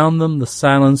 Around them the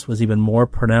silence was even more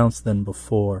pronounced than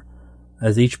before,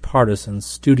 as each partisan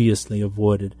studiously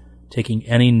avoided taking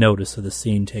any notice of the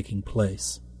scene taking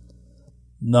place.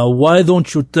 "Now why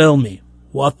don't you tell me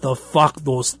what the fuck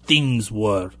those things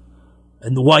were,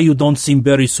 and why you don't seem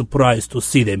very surprised to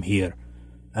see them here?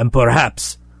 And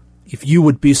perhaps, if you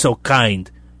would be so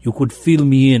kind, you could fill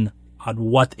me in on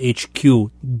what HQ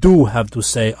do have to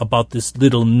say about this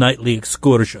little nightly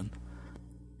excursion.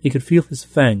 He could feel his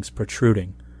fangs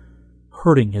protruding,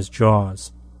 hurting his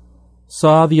jaws,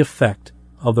 saw the effect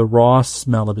of the raw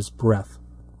smell of his breath,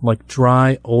 like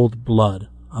dry old blood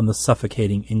on the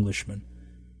suffocating Englishman.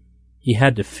 He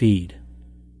had to feed.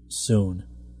 Soon.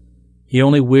 He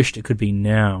only wished it could be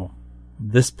now.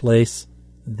 This place,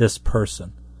 this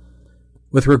person.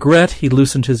 With regret, he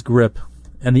loosened his grip,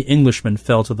 and the Englishman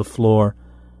fell to the floor,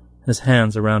 his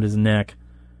hands around his neck.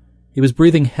 He was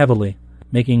breathing heavily,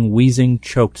 making wheezing,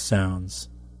 choked sounds.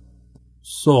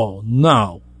 "So,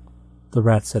 now," the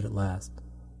rat said at last,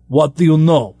 "what do you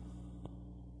know?"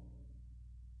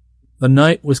 The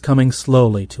night was coming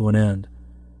slowly to an end.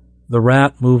 The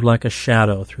rat moved like a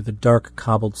shadow through the dark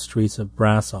cobbled streets of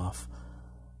Brasov,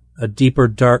 a deeper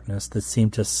darkness that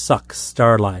seemed to suck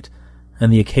starlight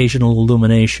and the occasional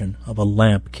illumination of a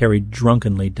lamp carried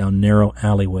drunkenly down narrow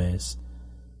alleyways.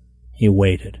 He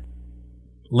waited.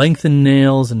 Lengthened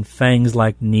nails and fangs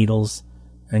like needles,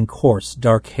 and coarse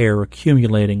dark hair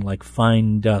accumulating like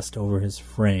fine dust over his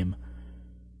frame.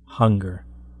 Hunger.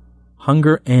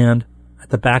 Hunger and, at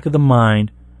the back of the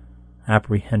mind,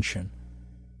 apprehension.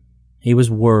 He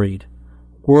was worried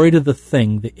of the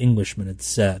thing the Englishman had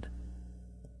said.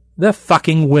 "They're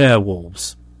fucking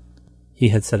werewolves," he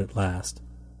had said at last,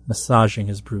 massaging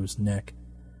his bruised neck.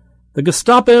 "The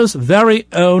Gestapo's very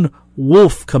own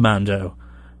wolf commando.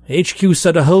 HQ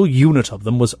said a whole unit of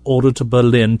them was ordered to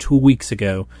Berlin 2 weeks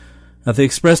ago, at the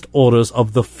expressed orders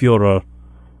of the Führer."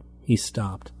 He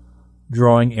stopped,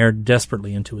 drawing air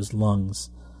desperately into his lungs.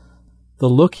 The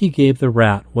look he gave the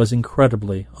rat was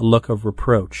incredibly a look of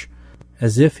reproach,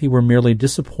 as if he were merely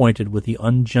disappointed with the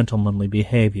ungentlemanly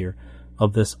behavior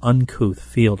of this uncouth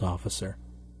field officer.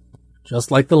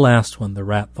 Just like the last one, the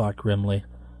rat thought grimly.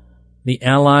 The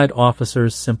Allied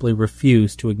officers simply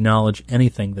refused to acknowledge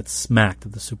anything that smacked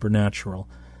of the supernatural,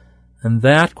 and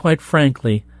that, quite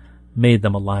frankly, made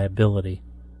them a liability.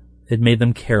 It made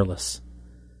them careless.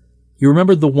 He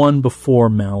remembered the one before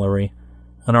Mallory,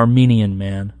 an Armenian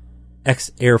man,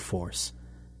 ex-Air Force.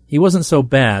 He wasn't so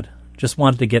bad, just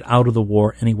wanted to get out of the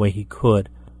war any way he could.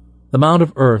 The mound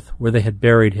of earth where they had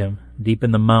buried him, deep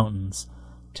in the mountains,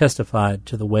 testified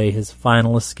to the way his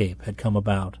final escape had come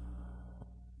about.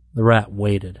 The rat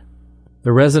waited.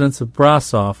 The residents of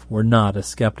Brasov were not as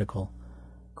skeptical.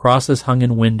 Crosses hung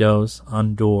in windows,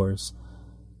 on doors.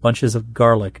 Bunches of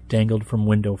garlic dangled from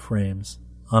window frames,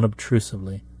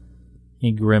 unobtrusively.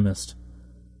 He grimaced.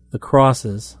 The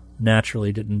crosses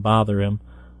naturally didn't bother him,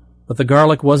 but the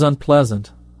garlic was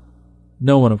unpleasant.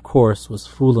 No one, of course, was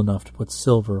fool enough to put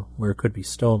silver where it could be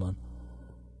stolen.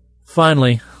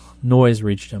 Finally, noise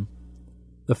reached him.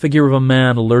 The figure of a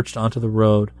man lurched onto the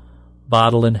road,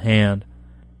 bottle in hand.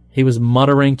 He was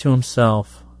muttering to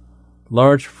himself.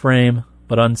 Large frame,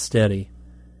 but unsteady.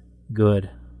 Good.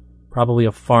 Probably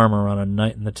a farmer on a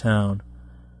night in the town.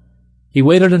 He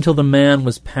waited until the man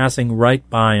was passing right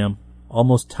by him,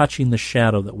 almost touching the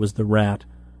shadow that was the rat,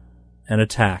 and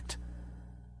attacked,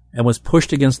 and was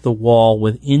pushed against the wall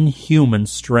with inhuman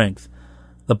strength,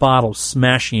 the bottle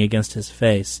smashing against his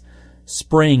face,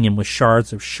 spraying him with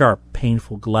shards of sharp,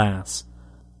 painful glass.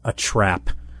 A trap.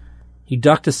 He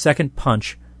ducked a second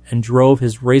punch and drove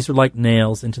his razor-like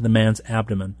nails into the man's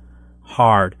abdomen,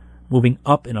 hard, moving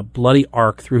up in a bloody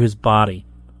arc through his body,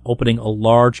 opening a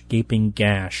large, gaping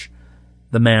gash.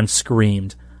 The man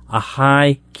screamed, a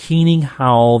high, keening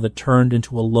howl that turned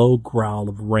into a low growl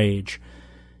of rage.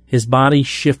 His body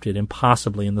shifted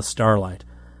impossibly in the starlight,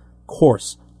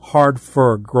 coarse, hard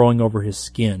fur growing over his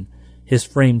skin, his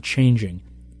frame changing,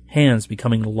 hands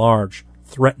becoming large,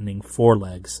 threatening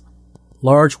forelegs.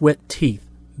 Large wet teeth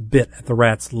bit at the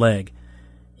rat's leg.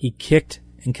 He kicked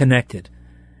and connected,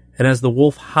 and as the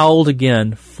wolf howled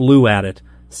again, flew at it,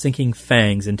 sinking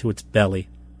fangs into its belly.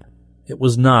 It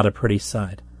was not a pretty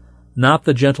sight, not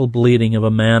the gentle bleating of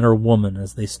a man or woman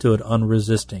as they stood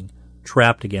unresisting,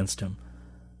 trapped against him.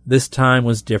 This time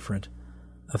was different,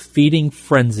 a feeding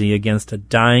frenzy against a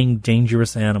dying,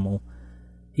 dangerous animal.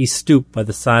 He stooped by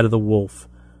the side of the wolf,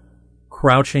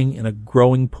 crouching in a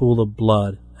growing pool of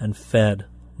blood, and fed,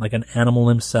 like an animal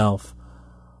himself.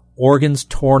 Organs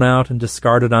torn out and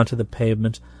discarded onto the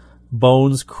pavement,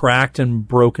 bones cracked and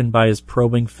broken by his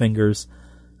probing fingers,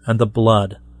 and the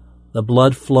blood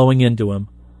flowing into him,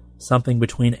 something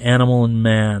between animal and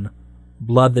man,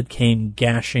 blood that came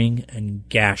gashing and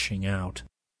gashing out.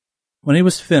 When he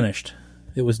was finished,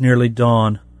 it was nearly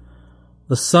dawn.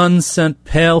 The sun sent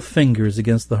pale fingers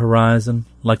against the horizon,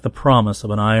 like the promise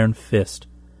of an iron fist.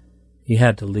 He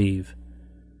had to leave.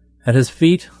 At his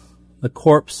feet, the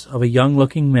corpse of a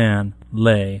young-looking man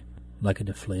lay, like a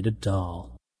deflated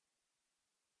doll.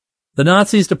 The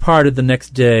Nazis departed the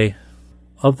next day.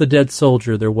 Of the dead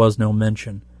soldier there was no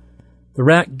mention. The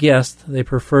rat guessed they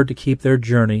preferred to keep their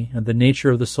journey and the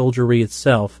nature of the soldiery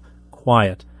itself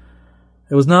quiet.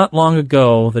 It was not long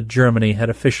ago that Germany had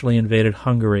officially invaded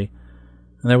Hungary,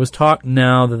 and there was talk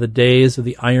now that the days of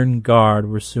the Iron Guard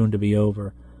were soon to be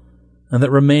over, and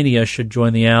that Romania should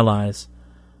join the Allies.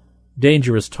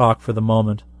 Dangerous talk for the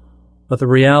moment, but the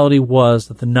reality was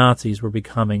that the Nazis were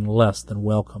becoming less than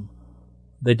welcome.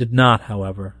 They did not,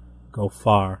 however, go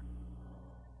far.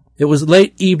 It was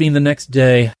late evening the next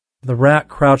day. The rat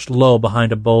crouched low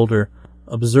behind a boulder,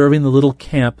 observing the little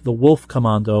camp the Wolf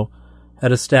Commando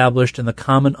had established in the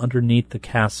common underneath the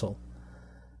castle.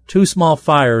 2 small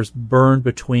fires burned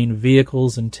between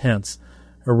vehicles and tents,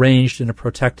 arranged in a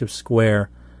protective square.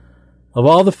 Of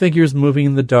all the figures moving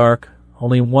in the dark,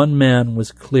 only one man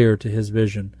was clear to his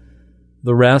vision.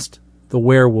 The rest, the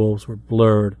werewolves, were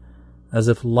blurred, as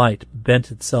if light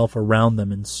bent itself around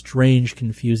them in strange,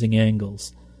 confusing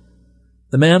angles.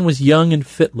 The man was young and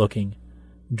fit-looking,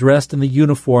 dressed in the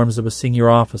uniforms of a senior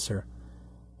officer.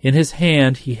 In his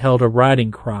hand he held a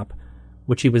riding crop,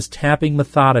 which he was tapping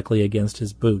methodically against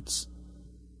his boots.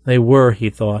 They were, he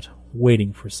thought,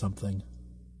 waiting for something.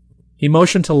 He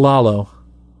motioned to Lalo,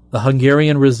 the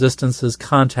Hungarian Resistance's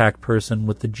contact person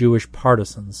with the Jewish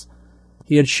partisans.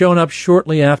 He had shown up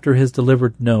shortly after his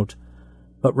delivered note,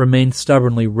 but remained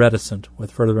stubbornly reticent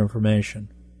with further information.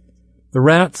 The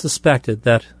rat suspected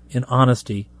that, in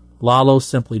honesty, Lalo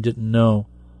simply didn't know.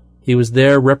 He was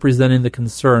there representing the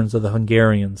concerns of the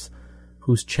Hungarians,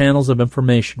 whose channels of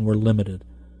information were limited.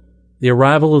 The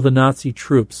arrival of the Nazi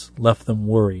troops left them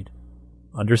worried.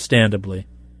 Understandably.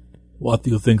 "What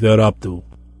do you think they're up to?"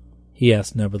 he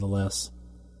asked nevertheless.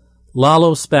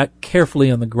 Lalo spat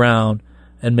carefully on the ground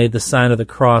and made the sign of the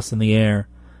cross in the air.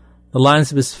 The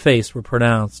lines of his face were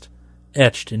pronounced,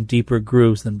 etched in deeper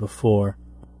grooves than before.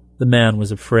 The man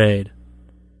was afraid.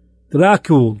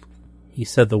 "Dracul," he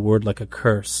said the word like a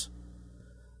curse.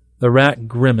 The rat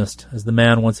grimaced as the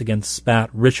man once again spat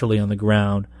ritually on the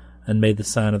ground and made the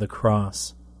sign of the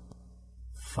cross.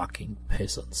 "Fucking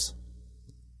peasants."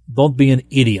 "Don't be an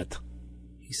idiot,"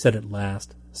 he said at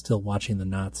last, still watching the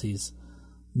Nazis.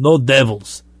 "No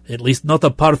devils, at least not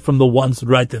apart from the ones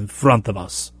right in front of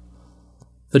us."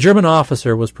 The German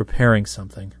officer was preparing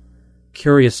something.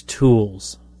 Curious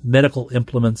tools, medical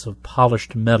implements of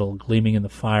polished metal gleaming in the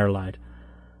firelight.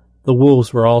 The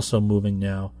wolves were also moving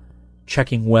now,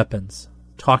 checking weapons,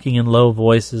 talking in low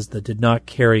voices that did not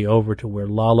carry over to where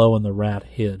Lalo and the rat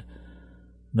hid.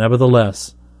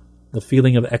 Nevertheless, the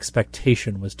feeling of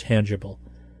expectation was tangible.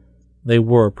 They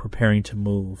were preparing to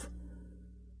move.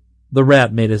 The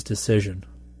rat made his decision.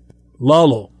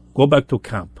 "Lalo, go back to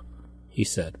camp," he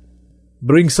said.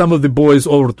 "Bring some of the boys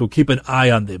over to keep an eye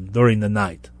on them during the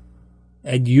night."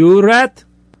 "And you, rat?"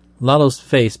 Lalo's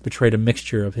face betrayed a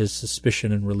mixture of his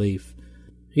suspicion and relief.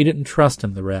 He didn't trust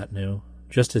him, the rat knew,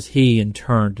 just as he, in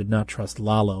turn, did not trust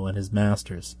Lalo and his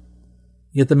masters.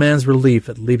 Yet the man's relief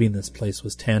at leaving this place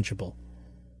was tangible.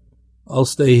 "I'll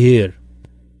stay here."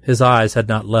 His eyes had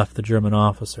not left the German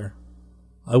officer.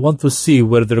 "I want to see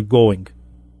where they're going."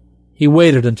 He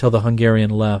waited until the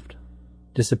Hungarian left,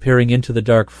 disappearing into the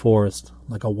dark forest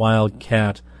like a wild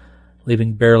cat,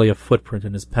 leaving barely a footprint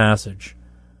in his passage.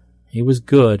 He was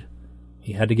good.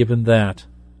 He had to give him that.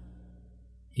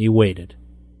 He waited.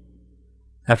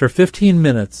 After 15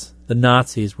 minutes, the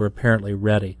Nazis were apparently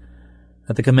ready.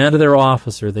 At the command of their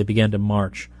officer, they began to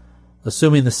march,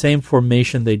 assuming the same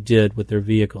formation they did with their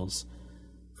vehicles.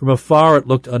 From afar it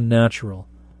looked unnatural,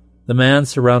 the man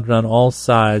surrounded on all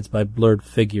sides by blurred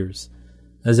figures,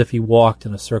 as if he walked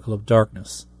in a circle of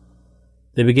darkness.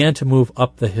 They began to move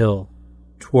up the hill,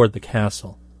 toward the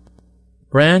castle.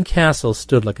 Bran Castle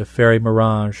stood like a fairy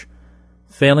mirage,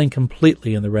 failing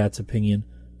completely, in the rat's opinion,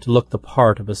 to look the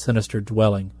part of a sinister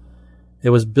dwelling.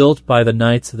 It was built by the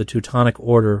Knights of the Teutonic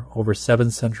Order over 7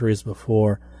 centuries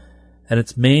before, and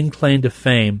its main claim to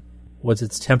fame was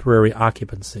its temporary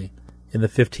occupancy in the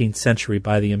 15th century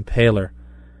by the Impaler.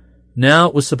 Now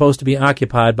it was supposed to be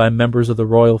occupied by members of the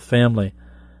royal family.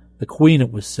 The queen,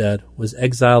 it was said, was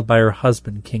exiled by her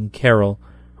husband, King Carol,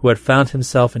 who had found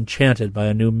himself enchanted by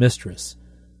a new mistress,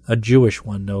 a Jewish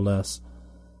one no less.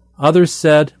 Others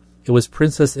said it was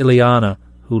Princess Ileana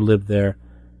who lived there,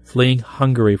 fleeing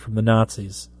Hungary from the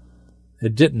Nazis.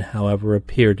 It didn't, however,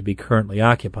 appear to be currently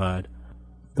occupied.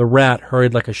 The rat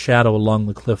hurried like a shadow along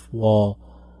the cliff wall,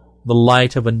 the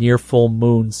light of a near-full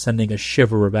moon sending a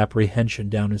shiver of apprehension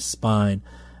down his spine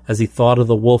as he thought of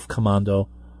the Wolf Commando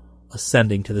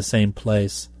ascending to the same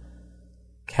place.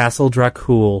 Castle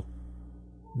Dracul,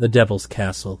 the Devil's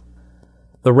Castle,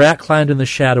 The rat climbed in the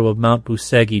shadow of Mount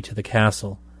Busegi to the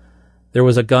castle. There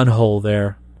was a gun hole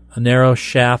there, a narrow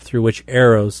shaft through which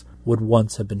arrows would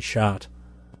once have been shot.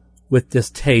 With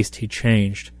distaste he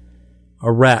changed.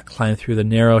 A rat climbed through the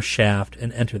narrow shaft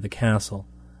and entered the castle.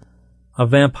 A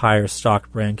vampire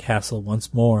stalked Bran Castle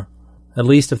once more. At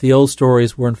least if the old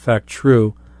stories were in fact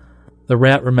true, the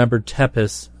rat remembered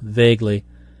Tepes vaguely,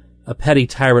 a petty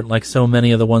tyrant like so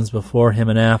many of the ones before him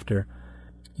and after.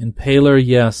 Impaler,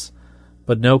 yes,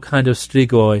 but no kind of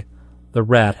Strigoi the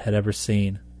rat had ever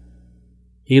seen.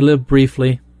 He lived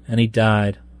briefly, and he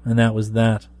died, and that was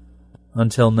that.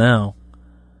 Until now.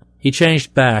 He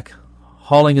changed back,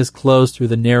 hauling his clothes through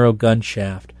the narrow gun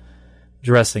shaft,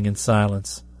 dressing in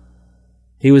silence.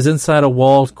 He was inside a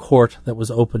walled court that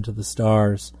was open to the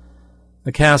stars.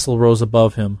 The castle rose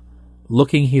above him,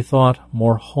 looking, he thought,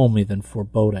 more homey than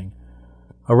foreboding.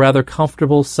 A rather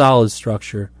comfortable, solid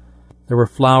structure. There were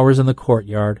flowers in the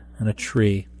courtyard and a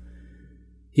tree.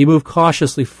 He moved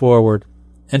cautiously forward,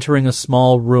 entering a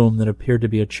small room that appeared to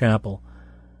be a chapel.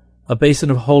 A basin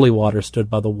of holy water stood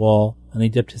by the wall, and he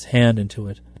dipped his hand into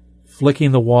it,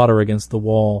 flicking the water against the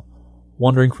wall,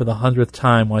 wondering for the 100th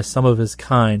time why some of his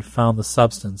kind found the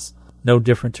substance, no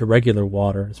different to regular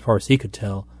water, as far as he could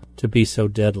tell, to be so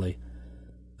deadly.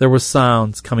 There were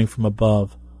sounds coming from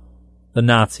above. The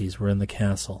Nazis were in the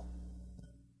castle.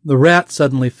 The rat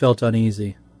suddenly felt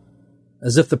uneasy,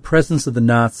 as if the presence of the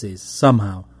Nazis,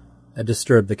 somehow, had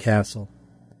disturbed the castle,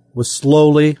 was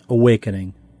slowly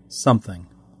awakening something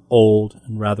old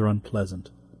and rather unpleasant.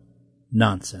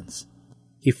 Nonsense.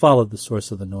 He followed the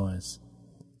source of the noise.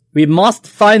 "We must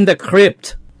find the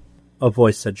crypt," a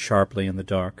voice said sharply in the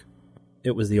dark.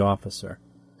 It was the officer.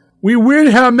 "We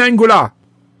will, Herr Mengele,"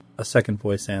 a second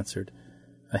voice answered,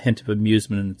 a hint of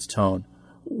amusement in its tone.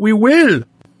 "We will."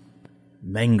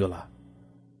 Mengele.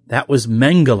 That was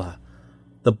Mengele,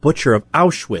 the butcher of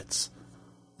Auschwitz.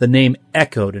 The name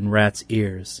echoed in Rat's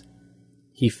ears.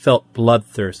 He felt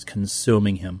bloodthirst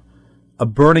consuming him, a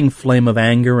burning flame of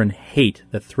anger and hate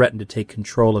that threatened to take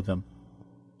control of him.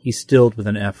 He stilled with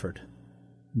an effort,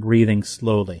 breathing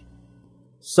slowly.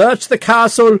 "Search the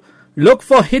castle, look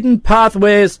for hidden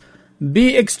pathways,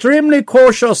 be extremely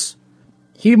cautious.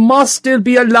 He must still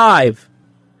be alive."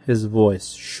 His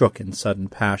voice shook in sudden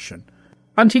passion.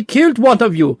 "And he killed one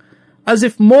of you, as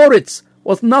if Moritz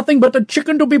was nothing but a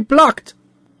chicken to be plucked."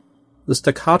 The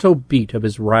staccato beat of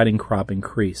his riding crop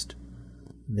increased.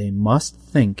 They must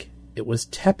think it was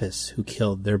Tepes who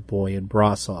killed their boy in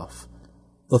Brasov.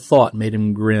 The thought made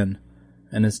him grin,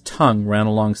 and his tongue ran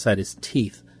alongside his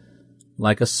teeth,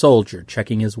 like a soldier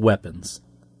checking his weapons.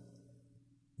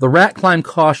 The rat climbed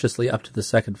cautiously up to the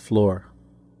second floor,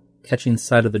 catching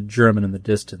sight of the German in the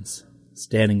distance,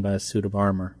 standing by a suit of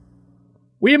armor.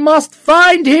 "We must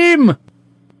find him!"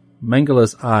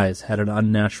 Mengele's eyes had an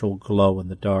unnatural glow in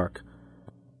the dark.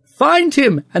 "Find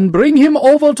him and bring him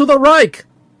over to the Reich!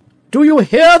 Do you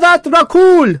hear that,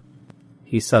 Rakul?"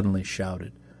 he suddenly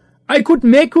shouted. "I could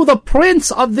make you the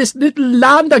prince of this little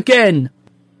land again!"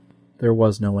 There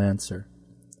was no answer,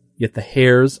 yet the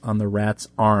hairs on the rat's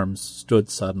arms stood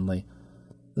suddenly,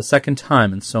 the second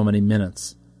time in so many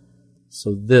minutes.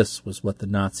 So this was what the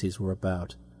Nazis were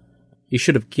about. He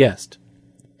should have guessed.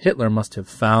 Hitler must have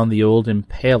found the old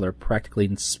impaler practically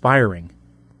inspiring.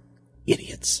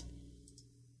 Idiots.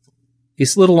 He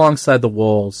slid alongside the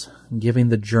walls, giving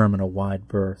the German a wide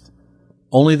berth.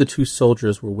 Only the two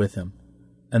soldiers were with him,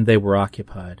 and they were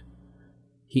occupied.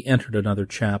 He entered another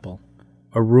chapel,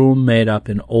 a room made up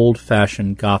in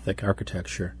old-fashioned Gothic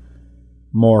architecture.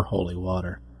 More holy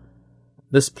water.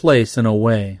 This place, in a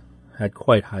way, had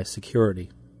quite high security.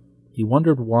 He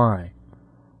wondered why.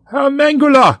 "Herr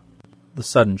Mengele!" The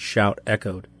sudden shout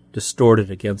echoed,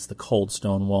 distorted against the cold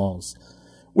stone walls.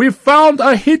 "We've found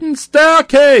a hidden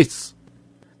staircase!"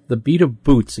 The beat of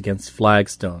boots against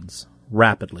flagstones,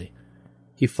 rapidly.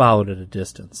 He followed at a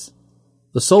distance.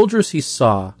 The soldiers he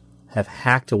saw have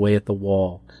hacked away at the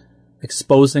wall,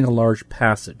 exposing a large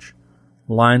passage,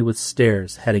 lined with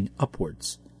stairs heading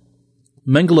upwards.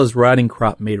 Mengele's riding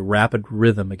crop made rapid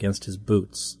rhythm against his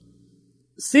boots.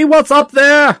 "See what's up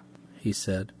there!" he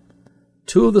said.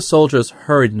 Two of the soldiers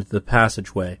hurried into the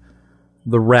passageway.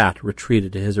 The rat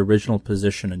retreated to his original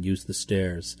position and used the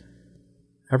stairs.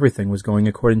 Everything was going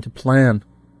according to plan.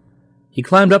 He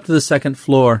climbed up to the second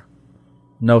floor.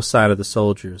 No sign of the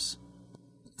soldiers.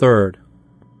 Third.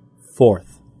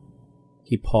 Fourth.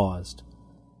 He paused.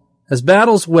 As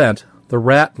battles went, the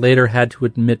rat later had to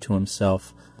admit to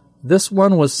himself, this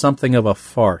one was something of a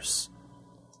farce.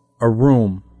 A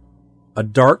room. A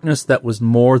darkness that was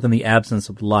more than the absence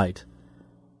of light.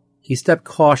 He stepped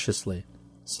cautiously,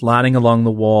 sliding along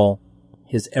the wall,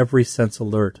 his every sense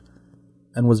alert,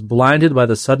 and was blinded by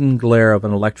the sudden glare of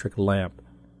an electric lamp.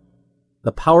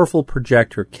 The powerful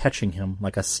projector catching him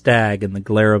like a stag in the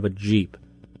glare of a jeep.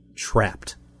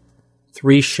 Trapped.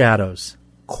 3 shadows,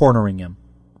 cornering him.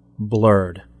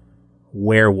 Blurred.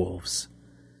 Werewolves.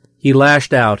 He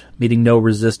lashed out, meeting no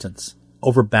resistance.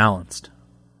 Overbalanced.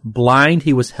 Blind,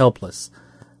 he was helpless,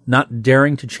 not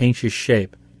daring to change his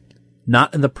shape.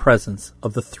 Not in the presence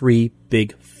of the 3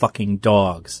 big fucking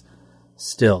dogs.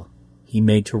 Still, he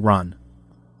made to run.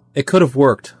 It could have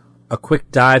worked. A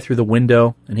quick dive through the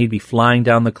window, and he'd be flying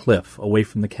down the cliff, away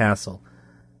from the castle.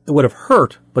 It would have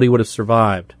hurt, but he would have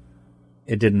survived.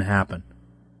 It didn't happen.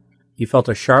 He felt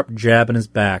a sharp jab in his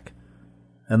back,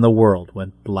 and the world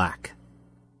went black.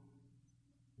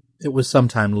 It was some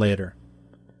time later.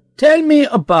 "Tell me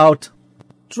about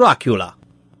Dracula,"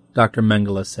 Dr.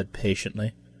 Mengele said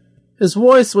patiently. His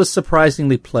voice was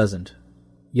surprisingly pleasant,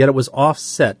 yet it was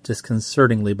offset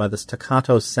disconcertingly by the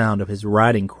staccato sound of his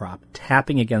riding crop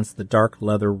tapping against the dark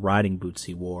leather riding boots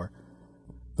he wore.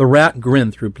 The rat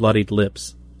grinned through bloodied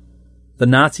lips. The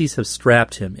Nazis have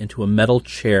strapped him into a metal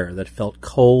chair that felt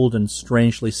cold and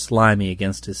strangely slimy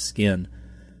against his skin.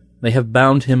 They have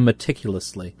bound him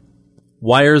meticulously.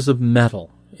 Wires of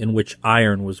metal, in which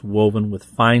iron was woven with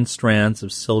fine strands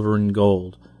of silver and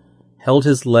gold, held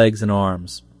his legs and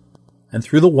arms, and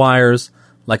through the wires,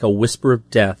 like a whisper of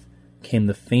death, came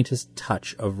the faintest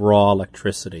touch of raw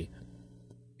electricity.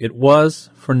 It was,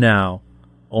 for now,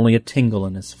 only a tingle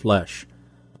in his flesh,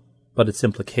 but its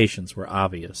implications were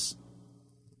obvious.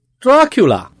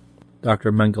 "Dracula,"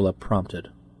 Dr. Mengele prompted.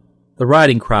 The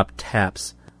riding crop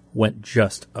taps went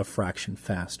just a fraction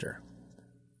faster.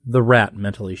 The rat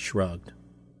mentally shrugged.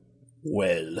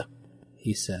 "Well,"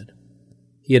 he said.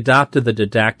 He adopted the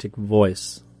didactic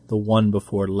voice, the one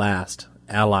before last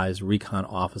Allies recon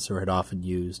officer had often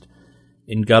used.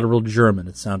 In guttural German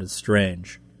it sounded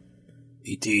strange.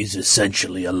 "It is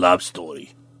essentially a love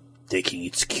story, taking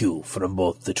its cue from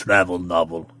both the travel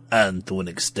novel and, to an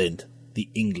extent, the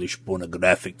English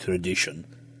pornographic tradition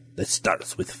that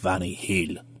starts with Fanny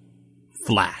Hill."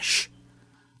 Flash.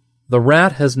 The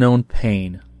rat has known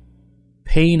pain.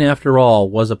 Pain, after all,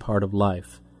 was a part of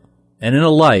life. And in a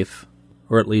life,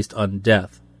 or at least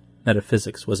undeath,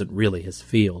 metaphysics wasn't really his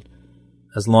field.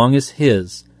 As long as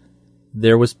his,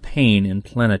 there was pain in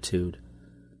plenitude.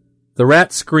 The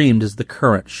rat screamed as the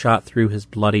current shot through his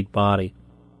bloodied body,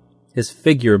 his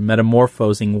figure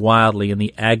metamorphosing wildly in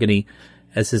the agony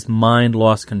as his mind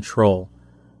lost control,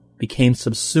 became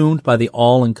subsumed by the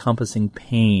all-encompassing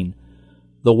pain.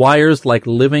 The wires, like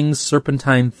living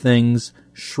serpentine things,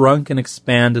 shrunk and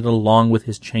expanded along with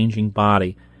his changing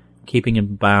body, keeping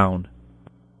him bound.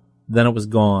 Then it was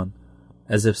gone,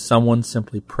 as if someone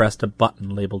simply pressed a button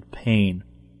labeled pain,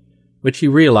 which he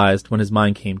realized when his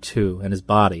mind came to, and his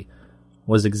body,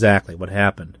 was exactly what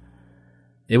happened.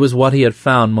 It was what he had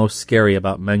found most scary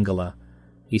about Mengele.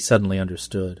 He suddenly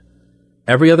understood.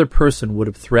 Every other person would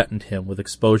have threatened him with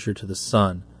exposure to the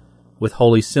sun, with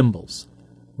holy symbols,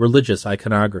 religious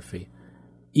iconography,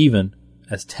 even,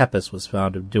 as Tepes was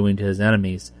found of doing to his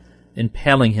enemies,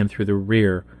 impaling him through the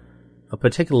rear, a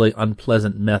particularly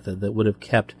unpleasant method that would have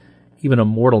kept even a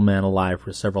mortal man alive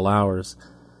for several hours,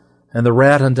 and the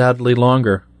rat undoubtedly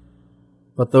longer.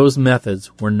 But those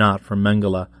methods were not for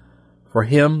Mengele. For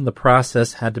him, the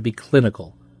process had to be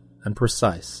clinical and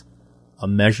precise, a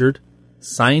measured,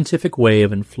 scientific way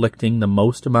of inflicting the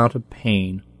most amount of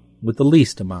pain with the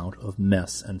least amount of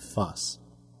mess and fuss.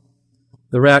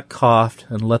 The rat coughed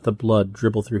and let the blood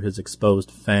dribble through his exposed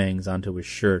fangs onto his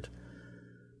shirt.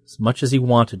 As much as he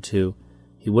wanted to,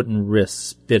 he wouldn't risk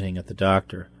spitting at the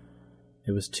doctor.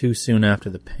 It was too soon after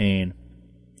the pain.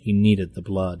 He needed the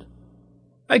blood.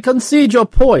 "I concede your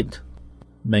point,"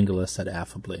 Mengele said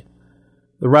affably.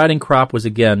 The riding crop was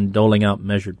again doling out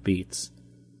measured beats.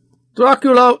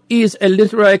 "Dracula is a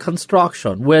literary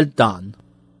construction. Well done."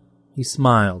 He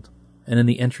smiled, and in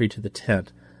the entry to the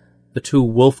tent, the 2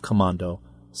 wolf commando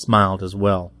smiled as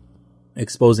well,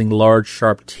 exposing large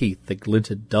sharp teeth that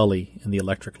glinted dully in the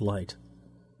electric light.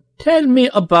 "Tell me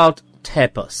about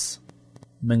Tepes."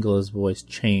 Mengele's voice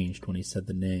changed when he said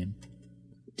the name.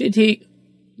 "Did he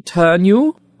turn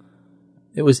you?"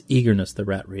 It was eagerness, the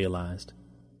rat realized.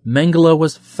 Mengele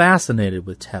was fascinated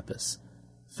with Tepes,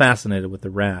 fascinated with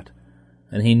the rat,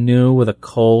 and he knew with a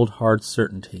cold, hard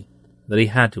certainty that he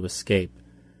had to escape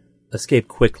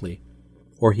quickly,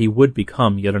 or he would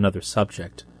become yet another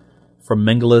subject, from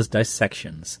Mengele's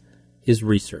dissections, his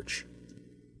research.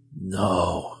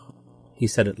 "No," he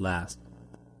said at last.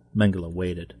 Mengele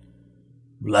waited.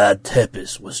 "Vlad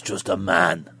Tepes was just a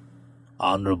man,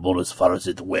 honorable as far as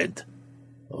it went,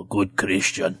 a good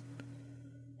Christian.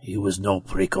 He was no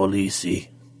prick, Olisi.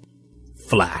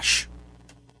 Flash.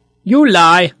 You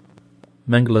lie!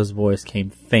 Mengele's voice came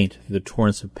faint through the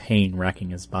torrents of pain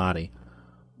racking his body.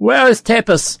 Where is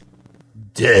Tepus?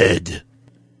 Dead,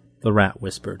 the rat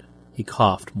whispered. He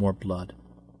coughed more blood.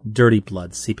 Dirty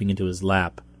blood seeping into his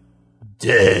lap.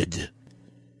 Dead.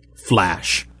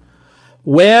 Flash.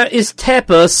 Where is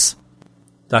Tepus?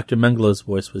 Dr. Mengele's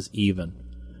voice was even.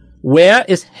 Where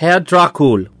is Herr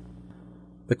Dracul?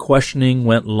 The questioning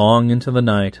went long into the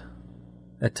night.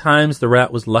 At times the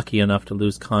rat was lucky enough to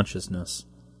lose consciousness,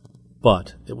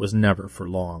 but it was never for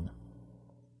long.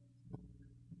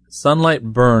 Sunlight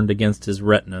burned against his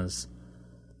retinas.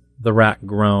 The rat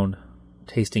groaned,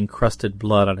 tasting crusted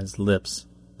blood on his lips.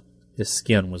 His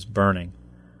skin was burning.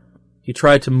 He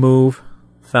tried to move,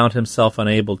 found himself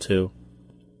unable to.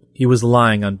 He was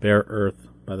lying on bare earth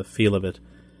by the feel of it,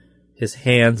 his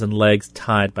hands and legs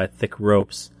tied by thick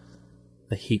ropes.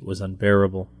 The heat was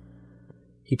unbearable.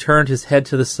 He turned his head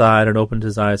to the side and opened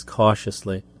his eyes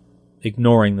cautiously,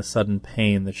 ignoring the sudden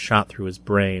pain that shot through his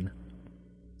brain.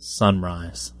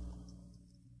 Sunrise.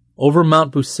 Over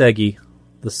Mount Busegi,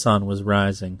 the sun was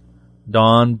rising,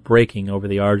 dawn breaking over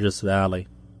the Argus Valley.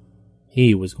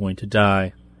 He was going to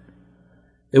die.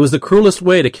 It was the cruelest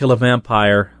way to kill a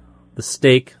vampire. The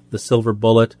stake, the silver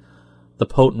bullet, the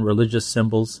potent religious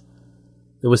symbols.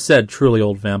 It was said truly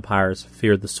old vampires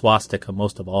feared the swastika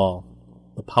most of all,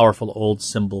 the powerful old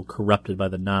symbol corrupted by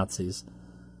the Nazis.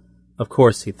 Of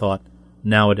course, he thought,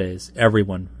 nowadays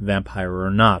everyone, vampire or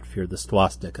not, feared the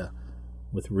swastika,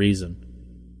 with reason.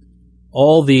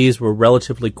 All these were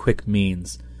relatively quick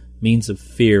means of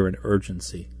fear and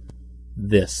urgency.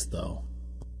 This, though.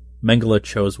 Mengele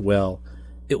chose well.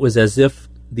 It was as if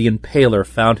the impaler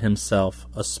found himself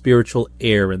a spiritual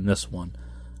heir in this one,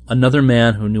 another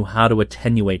man who knew how to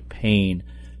attenuate pain,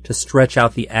 to stretch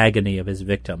out the agony of his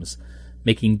victims,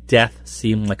 making death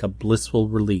seem like a blissful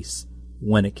release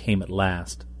when it came at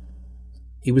last.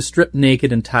 He was stripped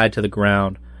naked and tied to the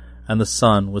ground, and the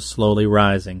sun was slowly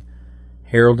rising,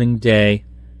 heralding day,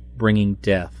 bringing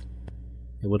death.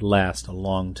 It would last a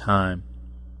long time.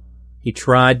 He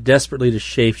tried desperately to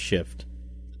shape-shift,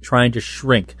 trying to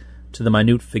shrink to the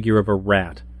minute figure of a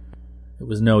rat. It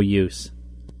was no use.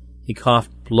 He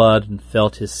coughed blood and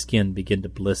felt his skin begin to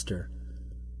blister.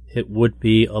 It would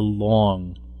be a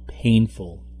long,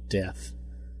 painful death.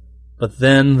 But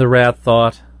then, the rat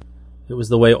thought, it was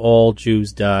the way all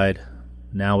Jews died,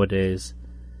 nowadays.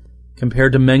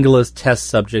 Compared to Mengele's test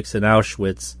subjects in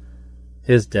Auschwitz,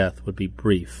 his death would be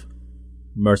brief,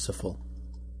 merciful.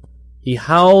 He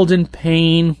howled in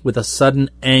pain with a sudden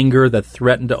anger that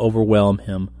threatened to overwhelm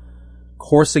him,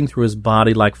 coursing through his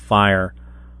body like fire,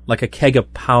 like a keg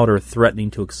of powder threatening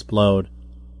to explode.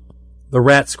 The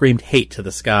rat screamed hate to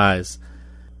the skies.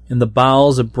 In the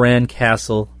bowels of Bran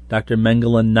Castle, Dr.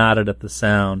 Mengele nodded at the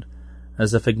sound,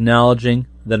 as if acknowledging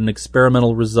that an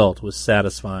experimental result was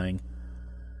satisfying.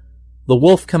 The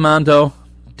wolf commando,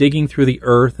 digging through the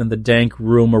earth and the dank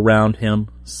room around him,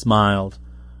 smiled,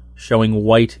 showing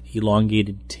white,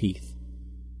 elongated teeth.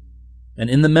 And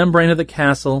in the membrane of the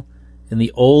castle, in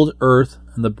the old earth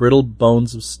and the brittle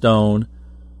bones of stone,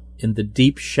 in the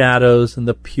deep shadows and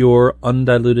the pure,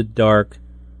 undiluted dark,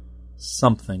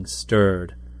 something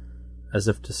stirred, as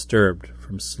if disturbed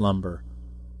from slumber.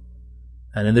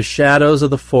 And in the shadows of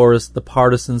the forest the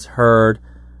partisans heard,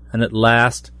 and at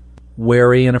last,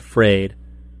 wary and afraid,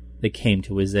 they came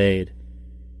to his aid.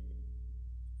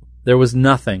 There was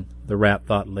nothing, the rat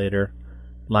thought later,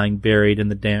 lying buried in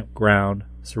the damp ground,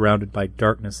 surrounded by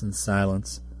darkness and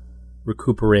silence,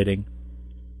 recuperating.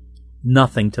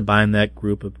 Nothing to bind that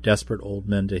group of desperate old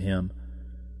men to him.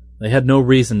 They had no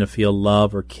reason to feel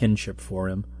love or kinship for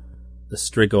him, the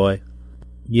Strigoi.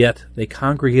 Yet they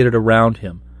congregated around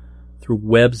him, through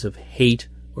webs of hate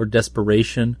or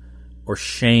desperation or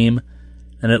shame,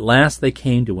 and at last they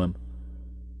came to him.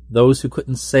 Those who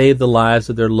couldn't save the lives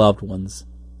of their loved ones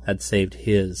had saved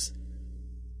his.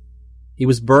 He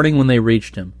was burning when they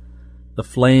reached him, the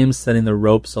flames setting the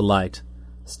ropes alight,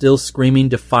 still screaming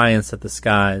defiance at the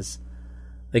skies.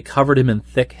 They covered him in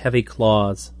thick, heavy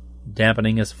claws,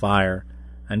 dampening his fire,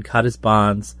 and cut his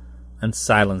bonds, and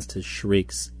silenced his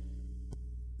shrieks.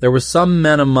 There were some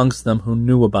men amongst them who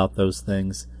knew about those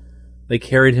things. They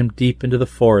carried him deep into the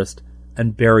forest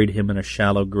and buried him in a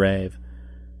shallow grave,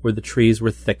 where the trees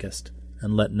were thickest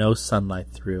and let no sunlight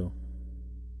through,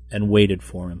 and waited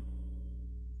for him.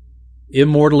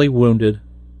 Immortally wounded,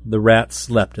 the rat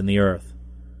slept in the earth.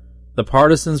 The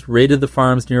partisans raided the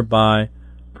farms nearby,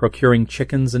 procuring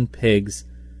chickens and pigs,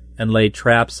 and laid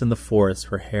traps in the forest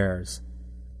for hares.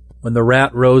 When the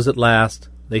rat rose at last,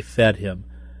 they fed him,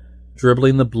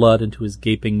 dribbling the blood into his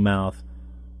gaping mouth,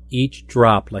 each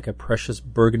drop like a precious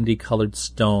burgundy-colored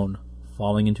stone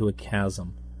falling into a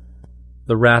chasm.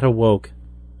 The rat awoke,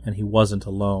 and he wasn't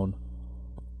alone.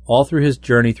 All through his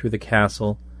journey through the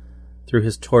castle, through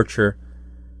his torture,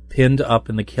 pinned up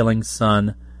in the killing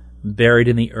sun, buried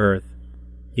in the earth,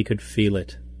 he could feel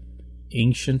it.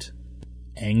 Ancient,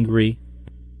 angry,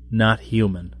 not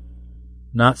human.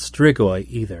 Not Strigoi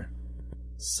either.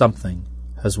 Something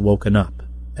has woken up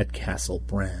at Castle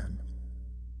Bran.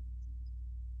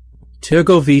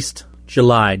 Tirgovist,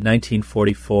 July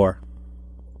 1944.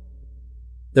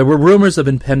 There were rumors of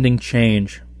impending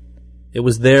change. It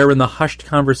was there in the hushed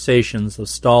conversations of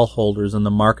stallholders in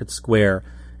the market square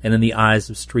and in the eyes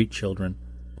of street children.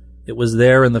 It was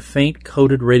there in the faint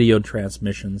coded radio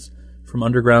transmissions from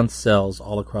underground cells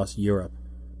all across Europe.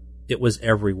 It was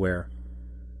everywhere.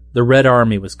 The Red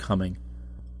Army was coming.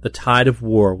 The tide of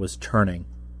war was turning.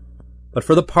 But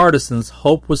for the partisans,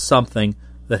 hope was something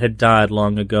that had died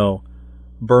long ago,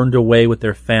 burned away with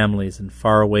their families in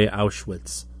faraway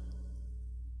Auschwitz.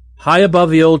 High above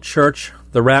the old church,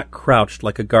 the rat crouched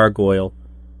like a gargoyle,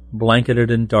 blanketed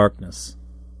in darkness,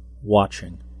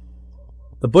 watching.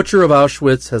 The butcher of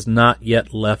Auschwitz has not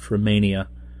yet left Romania.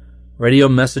 Radio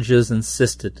messages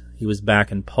insisted he was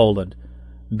back in Poland,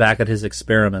 back at his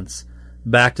experiments,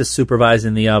 back to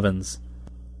supervising the ovens.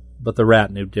 But the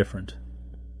rat knew different.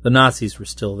 The Nazis were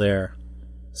still there,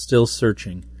 still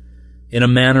searching, in a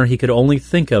manner he could only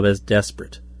think of as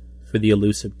desperate, for the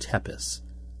elusive Tepes,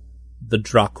 the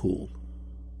Dracul.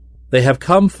 They have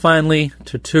come finally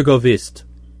to Tirgovist,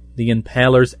 the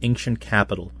Impaler's ancient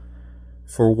capital,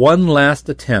 for one last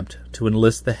attempt to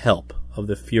enlist the help of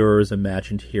the Führer's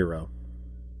imagined hero.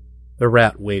 The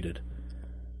rat waited.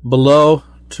 Below,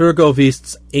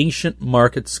 Tirgovist's ancient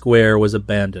market square was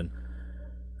abandoned.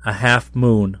 A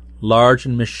half-moon, large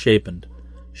and misshapen,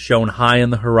 shone high in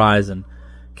the horizon,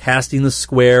 casting the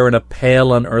square in a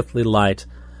pale, unearthly light.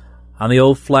 On the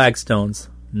old flagstones,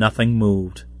 nothing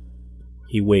moved.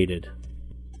 He waited.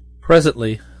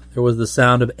 Presently, there was the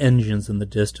sound of engines in the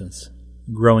distance,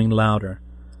 growing louder.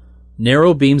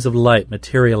 Narrow beams of light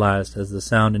materialized as the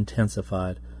sound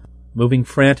intensified, moving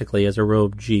frantically as a row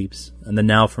of jeeps and the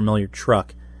now familiar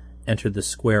truck entered the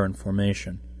square in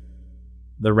formation.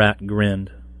 The rat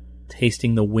grinned,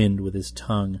 tasting the wind with his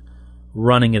tongue,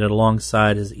 running it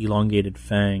alongside his elongated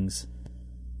fangs.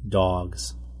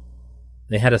 Dogs.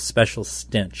 They had a special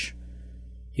stench.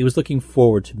 He was looking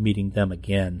forward to meeting them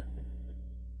again.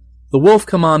 The Wolf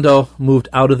Commando moved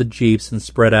out of the jeeps and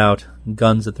spread out,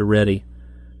 guns at the ready.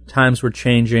 Times were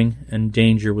changing, and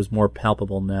danger was more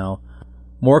palpable now,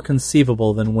 more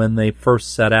conceivable than when they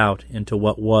first set out into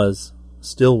what was,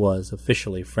 still was,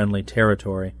 officially friendly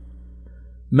territory.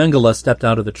 Mengele stepped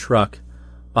out of the truck.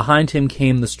 Behind him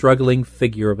came the struggling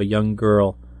figure of a young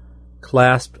girl,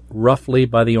 clasped roughly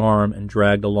by the arm and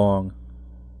dragged along.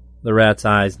 The rat's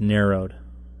eyes narrowed,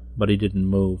 but he didn't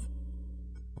move.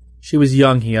 She was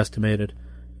young, he estimated,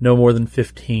 no more than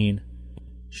 15.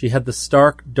 She had the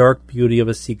stark, dark beauty of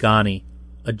a Tsigani,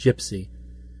 a gypsy,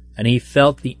 and he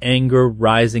felt the anger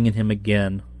rising in him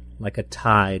again, like a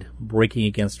tide breaking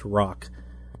against rock.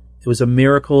 It was a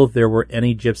miracle there were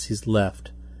any gypsies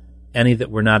left, any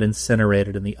that were not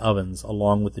incinerated in the ovens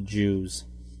along with the Jews.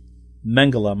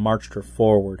 Mengele marched her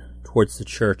forward, towards the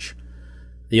church.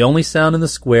 The only sound in the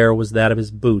square was that of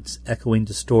his boots echoing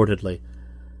distortedly,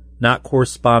 not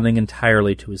corresponding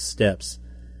entirely to his steps.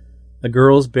 The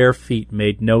girl's bare feet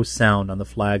made no sound on the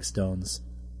flagstones.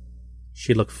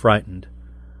 She looked frightened.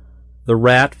 The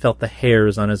rat felt the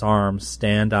hairs on his arms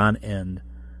stand on end.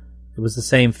 It was the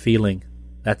same feeling,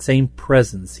 that same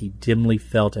presence he dimly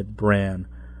felt at Bran,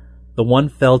 the one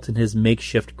felt in his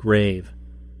makeshift grave.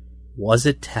 Was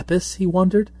it Tepes, he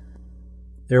wondered?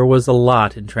 There was a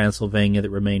lot in Transylvania that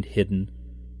remained hidden,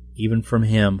 even from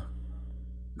him.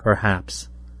 Perhaps.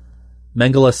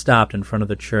 Mengele stopped in front of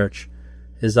the church.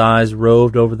 His eyes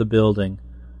roved over the building,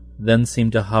 then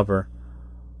seemed to hover,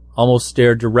 almost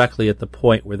stared directly at the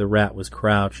point where the rat was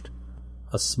crouched.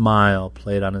 A smile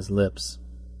played on his lips.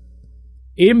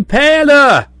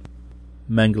 "Impaler!"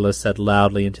 Mengele said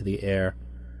loudly into the air.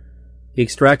 He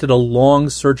extracted a long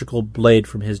surgical blade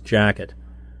from his jacket.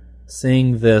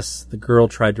 Seeing this, the girl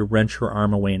tried to wrench her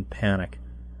arm away in panic.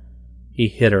 He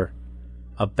hit her,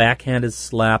 a backhanded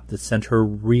slap that sent her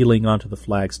reeling onto the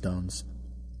flagstones.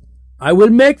 "I will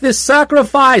make this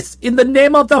sacrifice in the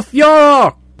name of the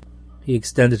Führer!" He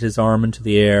extended his arm into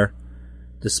the air,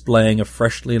 displaying a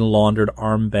freshly laundered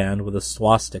armband with a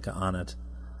swastika on it.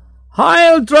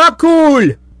 "Heil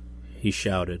Dracul!" he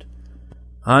shouted.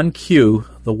 On cue,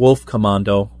 the Wolf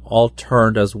Commando all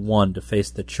turned as one to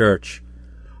face the church.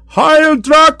 Heil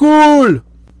Dracul!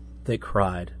 They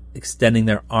cried, extending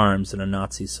their arms in a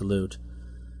Nazi salute.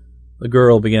 The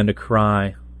girl began to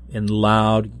cry in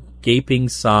loud, gaping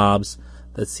sobs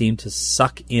that seemed to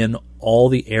suck in all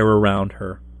the air around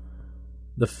her.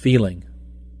 The feeling,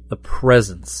 the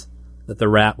presence that the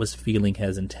rat was feeling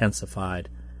has intensified.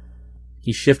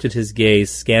 He shifted his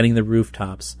gaze, scanning the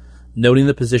rooftops, noting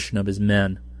the position of his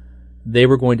men. They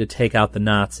were going to take out the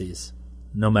Nazis,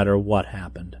 no matter what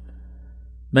happened.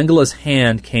 Mengele's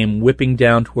hand came whipping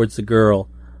down towards the girl,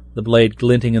 the blade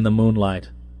glinting in the moonlight.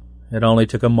 It only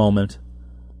took a moment.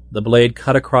 The blade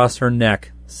cut across her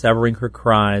neck, severing her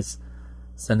cries,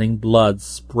 sending blood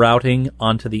sprouting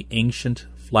onto the ancient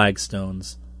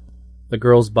flagstones. The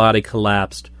girl's body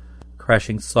collapsed,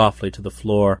 crashing softly to the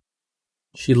floor.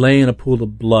 She lay in a pool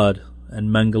of blood, and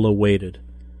Mengele waited,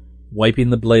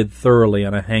 wiping the blade thoroughly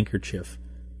on a handkerchief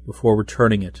before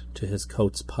returning it to his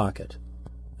coat's pocket.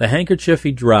 The handkerchief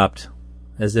he dropped,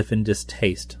 as if in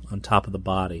distaste, on top of the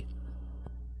body.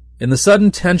 In the sudden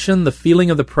tension, the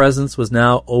feeling of the presence was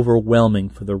now overwhelming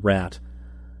for the rat.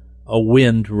 A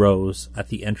wind rose at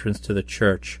the entrance to the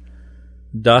church.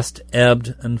 Dust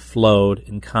ebbed and flowed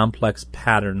in complex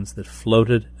patterns that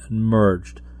floated and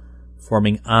merged,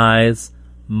 forming eyes,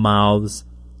 mouths,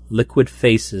 liquid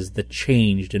faces that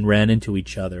changed and ran into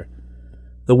each other.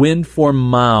 The wind formed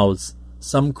mouths,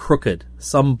 some crooked,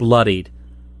 some bloodied,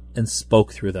 and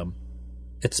spoke through them.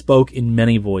 It spoke in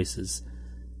many voices,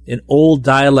 in old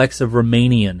dialects of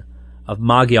Romanian, of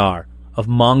Magyar, of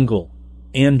Mongol,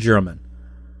 and German.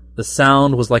 The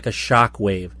sound was like a shock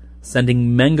wave,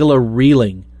 sending Mengele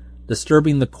reeling,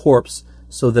 disturbing the corpse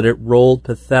so that it rolled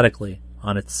pathetically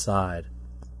on its side.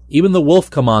 Even the wolf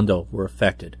commando were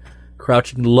affected,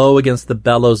 crouching low against the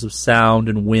bellows of sound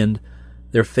and wind,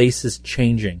 their faces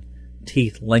changing,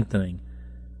 teeth lengthening,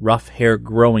 rough hair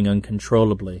growing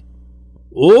uncontrollably.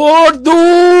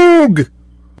 Ordug!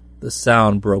 The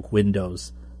sound broke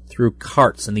windows, threw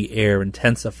carts in the air,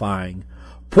 intensifying.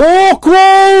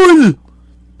 Pokul!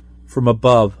 From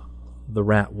above, the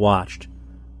rat watched,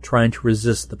 trying to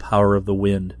resist the power of the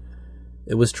wind.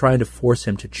 It was trying to force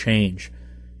him to change,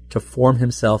 to form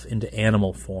himself into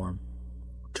animal form,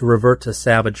 to revert to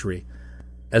savagery,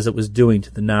 as it was doing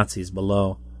to the Nazis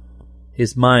below.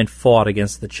 His mind fought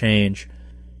against the change,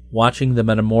 watching the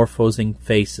metamorphosing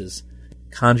faces,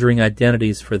 conjuring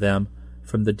identities for them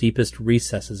from the deepest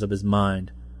recesses of his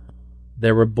mind.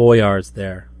 There were boyars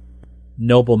there,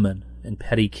 noblemen and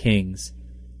petty kings,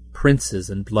 princes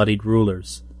and bloodied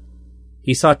rulers.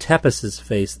 He saw Tepes's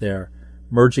face there,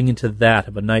 merging into that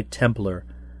of a Knight Templar,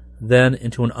 then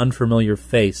into an unfamiliar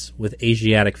face with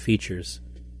Asiatic features.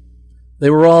 They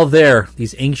were all there,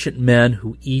 these ancient men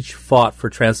who each fought for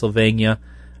Transylvania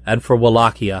and for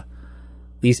Wallachia,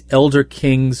 these elder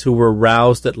kings who were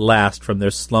roused at last from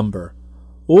their slumber.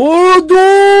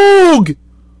 Ordug!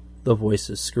 The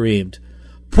voices screamed.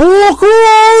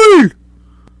 Pokul!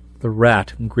 The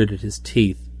rat gritted his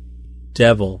teeth.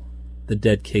 Devil, the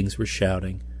dead kings were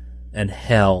shouting, and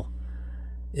hell.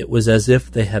 It was as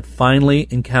if they had finally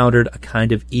encountered a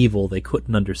kind of evil they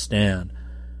couldn't understand,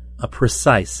 a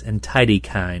precise and tidy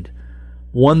kind,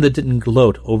 one that didn't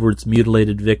gloat over its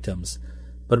mutilated victims,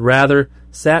 but rather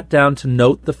sat down to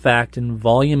note the fact in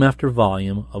volume after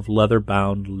volume of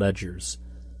leather-bound ledgers.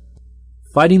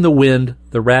 Fighting the wind,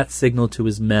 the rat signaled to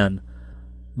his men.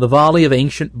 The volley of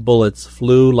ancient bullets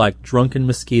flew like drunken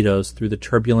mosquitoes through the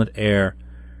turbulent air,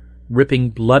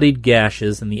 ripping bloodied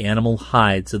gashes in the animal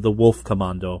hides of the wolf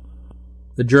commando.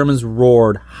 The Germans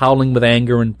roared, howling with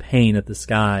anger and pain at the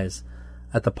skies,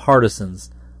 at the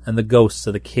partisans and the ghosts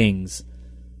of the kings,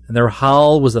 and their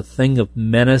howl was a thing of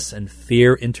menace and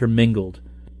fear intermingled.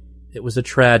 It was a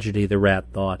tragedy, the rat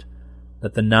thought,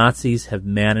 that the Nazis have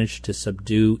managed to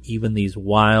subdue even these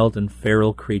wild and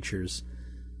feral creatures,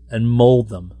 and mold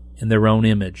them in their own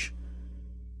image.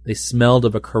 They smelled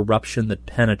of a corruption that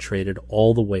penetrated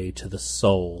all the way to the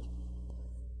soul.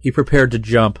 He prepared to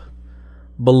jump.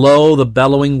 Below, the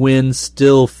bellowing wind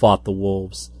still fought the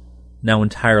wolves, now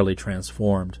entirely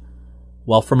transformed,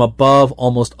 while from above,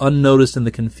 almost unnoticed in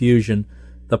the confusion,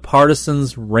 the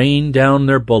partisans rained down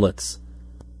their bullets.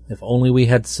 If only we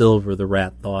had silver, the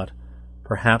rat thought,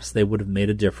 perhaps they would have made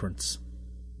a difference.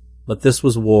 But this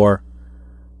was war.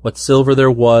 What silver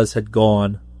there was had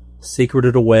gone,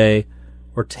 secreted away,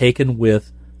 or taken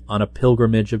with on a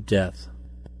pilgrimage of death.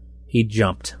 He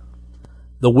jumped.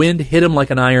 The wind hit him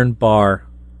like an iron bar.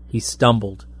 He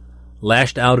stumbled,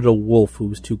 lashed out at a wolf who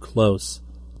was too close.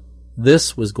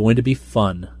 This was going to be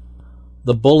fun.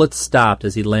 The bullets stopped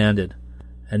as he landed,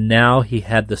 and now he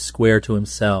had the square to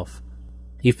himself.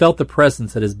 He felt the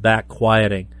presence at his back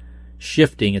quieting,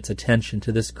 shifting its attention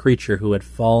to this creature who had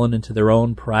fallen into their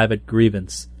own private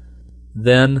grievance.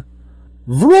 Then,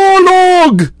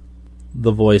 "Vrolog!"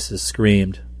 the voices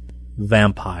screamed.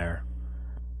 Vampire.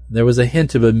 There was a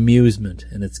hint of amusement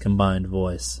in its combined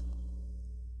voice.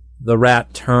 The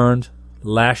rat turned,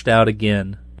 lashed out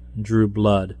again, drew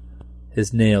blood.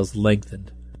 His nails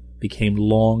lengthened, became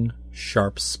long,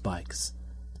 sharp spikes.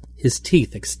 His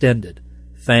teeth extended,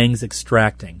 fangs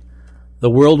extracting. The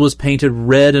world was painted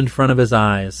red in front of his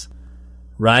eyes.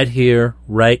 Right here,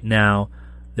 right now,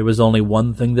 there was only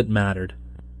one thing that mattered.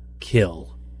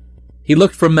 Kill. He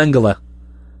looked for Mengele.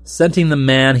 Scenting the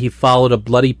man, he followed a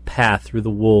bloody path through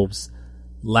the wolves,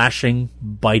 lashing,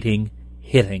 biting,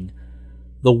 hitting.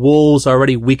 The wolves,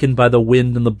 already weakened by the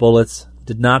wind and the bullets,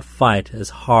 did not fight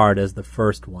as hard as the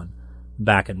first one,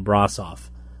 back in Brasov,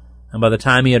 and by the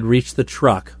time he had reached the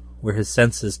truck, where his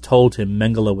senses told him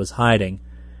Mengele was hiding,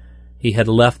 he had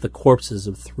left the corpses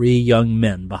of 3 young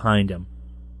men behind him.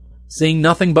 Seeing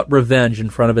nothing but revenge in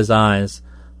front of his eyes,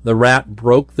 the rat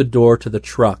broke the door to the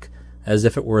truck as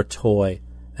if it were a toy,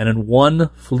 and in one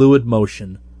fluid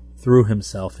motion threw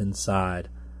himself inside.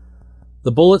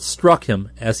 The bullet struck him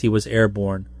as he was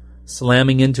airborne,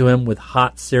 slamming into him with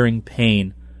hot, searing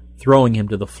pain, throwing him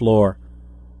to the floor.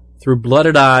 Through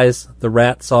blooded eyes, the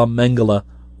rat saw Mengele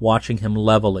watching him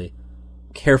levelly,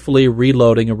 carefully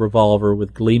reloading a revolver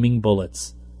with gleaming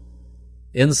bullets.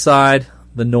 Inside,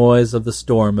 the noise of the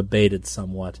storm abated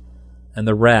somewhat, and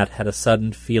the rat had a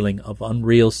sudden feeling of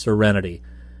unreal serenity,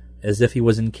 as if he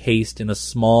was encased in a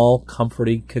small,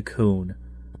 comforting cocoon,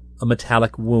 a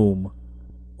metallic womb,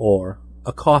 or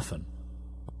a coffin.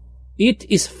 "It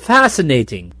is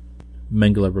fascinating,"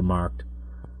 Mengele remarked.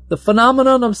 "The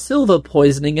phenomenon of silver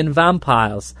poisoning in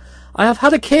vampires. I have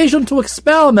had occasion to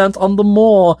experiment on the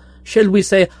more, shall we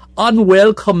say,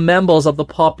 unwelcome members of the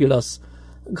populace.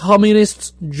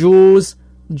 Communists, Jews,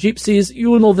 gypsies,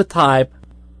 you know the type."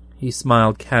 He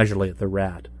smiled casually at the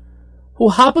rat. "Who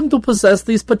happen to possess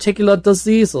these particular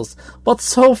diseases, but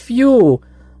so few.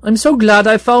 I'm so glad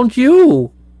I found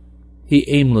you." He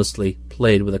aimlessly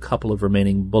played with a couple of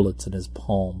remaining bullets in his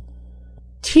palm.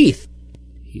 "Teeth,"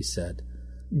 he said.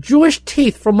 "Jewish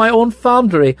teeth from my own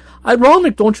foundry.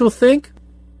 Ironic, don't you think?"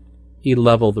 He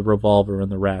leveled the revolver in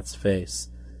the rat's face.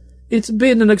 "It's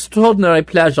been an extraordinary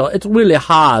pleasure. It really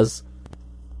has."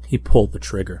 He pulled the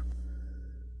trigger.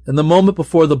 In the moment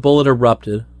before the bullet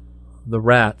erupted, the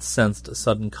rat sensed a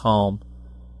sudden calm.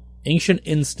 Ancient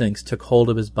instincts took hold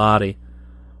of his body,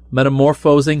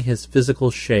 metamorphosing his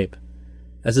physical shape.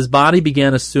 As his body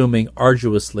began assuming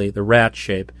arduously the rat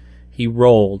shape, he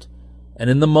rolled, and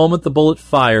in the moment the bullet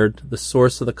fired, the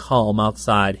source of the calm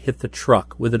outside hit the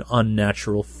truck with an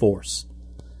unnatural force.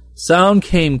 Sound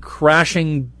came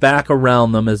crashing back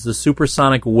around them as the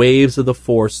supersonic waves of the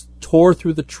force tore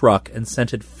through the truck and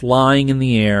sent it flying in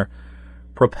the air,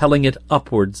 propelling it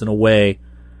upwards and away.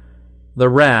 The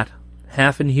rat,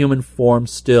 half in human form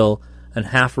still and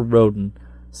half a rodent,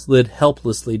 slid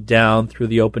helplessly down through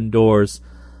the open doors,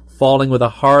 falling with a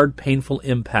hard, painful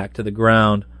impact to the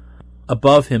ground.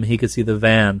 Above him he could see the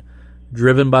van,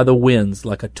 driven by the winds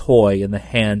like a toy in the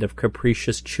hand of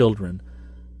capricious children,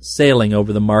 sailing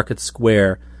over the market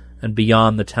square and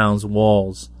beyond the town's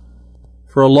walls.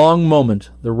 For a long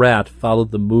moment the rat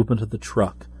followed the movement of the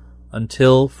truck,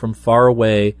 until from far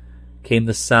away came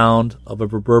the sound of a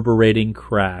reverberating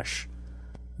crash.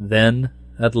 Then,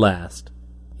 at last,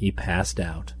 he passed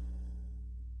out.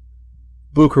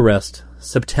 Bucharest,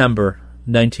 September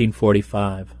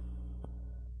 1945.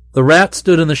 The rat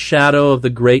stood in the shadow of the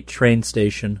great train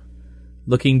station,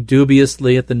 looking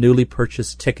dubiously at the newly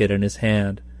purchased ticket in his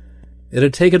hand. It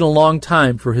had taken a long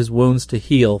time for his wounds to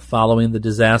heal following the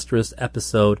disastrous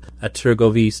episode at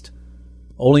Târgoviște.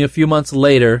 Only a few months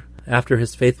later, after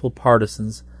his faithful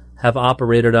partisans have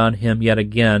operated on him yet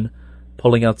again,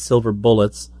 pulling out silver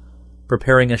bullets,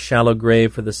 preparing a shallow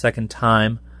grave for the second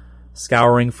time,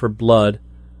 scouring for blood,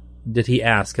 did he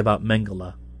ask about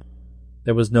Mengele.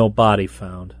 There was no body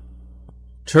found.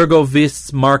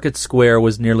 Târgoviște's market square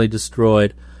was nearly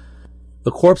destroyed.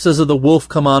 The corpses of the wolf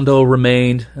commando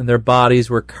remained, and their bodies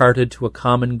were carted to a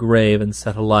common grave and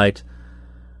set alight.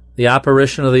 The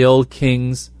apparition of the old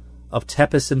kings, of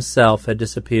Tepes himself, had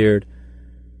disappeared,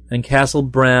 and Castle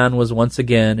Bran was once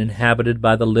again inhabited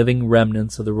by the living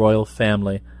remnants of the royal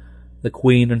family, the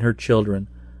queen and her children,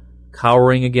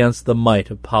 cowering against the might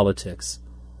of politics.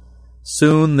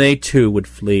 Soon they too would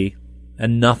flee,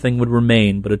 and nothing would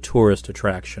remain but a tourist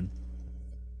attraction.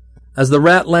 As the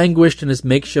rat languished in his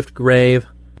makeshift grave,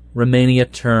 Romania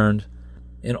turned.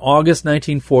 In August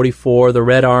 1944, the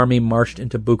Red Army marched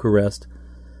into Bucharest,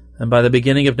 and by the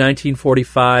beginning of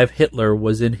 1945 Hitler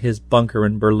was in his bunker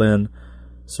in Berlin,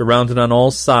 surrounded on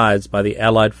all sides by the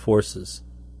Allied forces.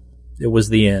 It was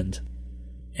the end.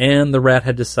 And the rat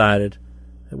had decided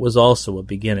it was also a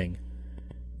beginning.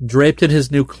 Draped in his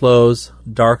new clothes,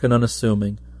 dark and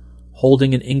unassuming,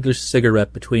 holding an English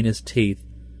cigarette between his teeth,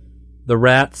 the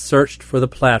rat searched for the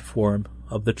platform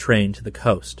of the train to the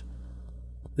coast.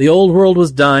 The old world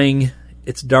was dying,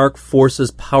 its dark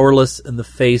forces powerless in the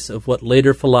face of what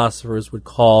later philosophers would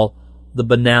call the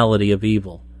banality of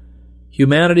evil.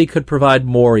 Humanity could provide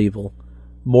more evil,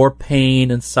 more pain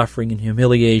and suffering and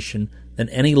humiliation than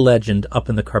any legend up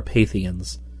in the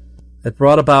Carpathians. It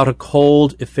brought about a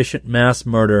cold, efficient mass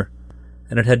murder,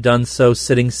 and it had done so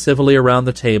sitting civilly around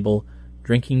the table,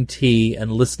 drinking tea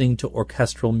and listening to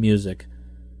orchestral music.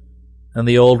 And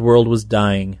the old world was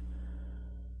dying.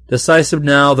 Decisive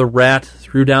now, the rat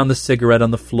threw down the cigarette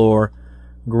on the floor,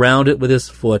 ground it with his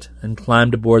foot, and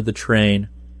climbed aboard the train.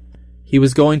 He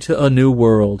was going to a new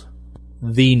world.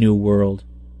 The new world.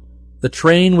 The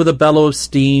train, with a bellow of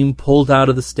steam, pulled out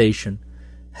of the station,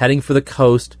 heading for the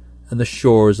coast and the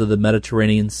shores of the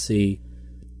Mediterranean Sea.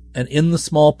 And in the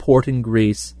small port in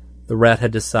Greece, the rat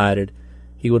had decided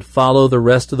he would follow the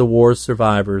rest of the war's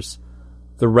survivors,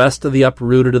 the rest of the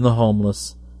uprooted and the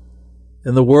homeless.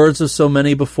 In the words of so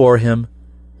many before him,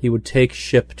 he would take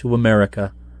ship to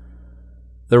America.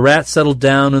 The rat settled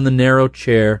down in the narrow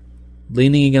chair,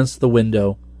 leaning against the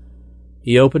window.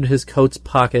 He opened his coat's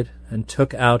pocket and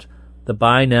took out the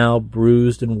by now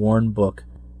bruised and worn book,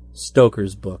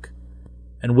 Stoker's book,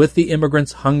 and with the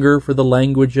immigrant's hunger for the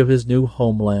language of his new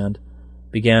homeland,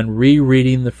 began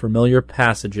rereading the familiar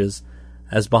passages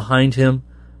as behind him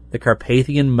the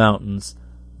Carpathian mountains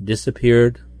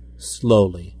disappeared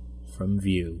slowly from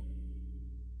view.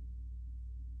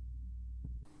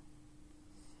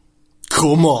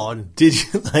 Come on, did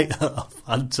you like that?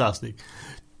 Fantastic.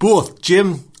 Both,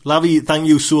 Jim, Lavie, thank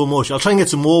you so much. I'll try and get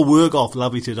some more work off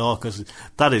Lavie Tidhar, because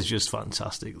that is just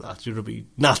fantastic. That you're going to be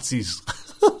Nazis.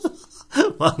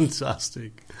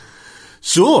 Fantastic.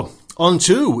 So, on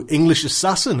to English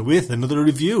Assassin with another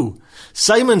review.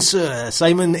 Simon, sir,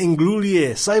 Simon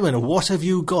Ingloulier. Simon, what have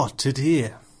you got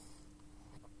today?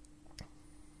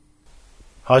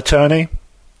 Hi Tony,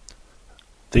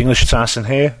 the English Assassin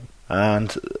here,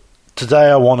 and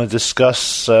today I want to discuss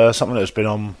something that's been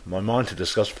on my mind to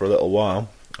discuss for a little while,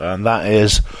 and that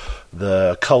is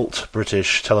the cult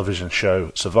British television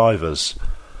show Survivors.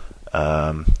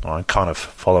 I'm kind of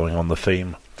following on the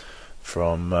theme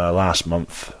from last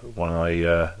month when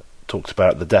I talked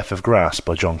about The Death of Grass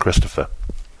by John Christopher.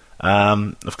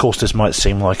 Of course, this might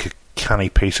seem like a canny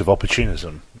piece of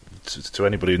opportunism to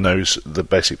anybody who knows the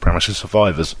basic premise of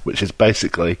Survivors, which is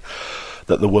basically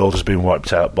that the world has been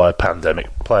wiped out by a pandemic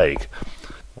plague,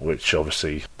 which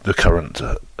obviously the current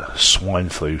swine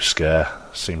flu scare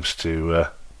seems to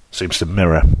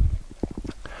mirror.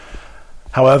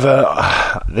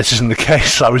 However, this isn't the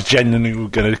case. I was genuinely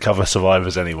going to cover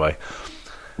Survivors anyway,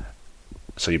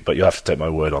 but you have to take my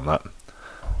word on that.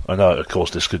 I know, of course,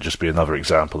 this could just be another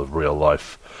example of real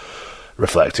life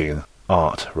reflecting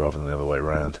art rather than the other way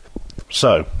around.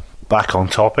 So, back on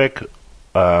topic,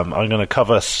 I'm going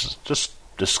to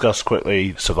discuss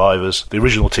quickly Survivors, the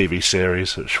original TV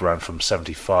series, which ran from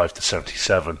 75 to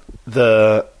 77.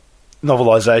 The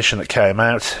novelisation that came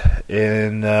out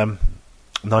in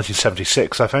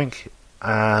 1976, I think,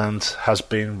 and has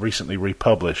been recently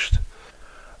republished.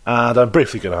 And I'm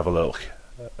briefly going to have a look,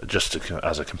 just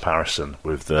as a comparison,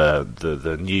 with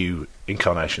the new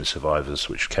incarnation Survivors,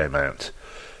 which came out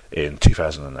in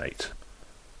 2008.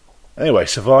 Anyway,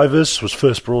 Survivors was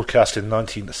first broadcast in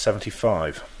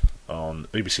 1975 on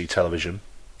BBC television,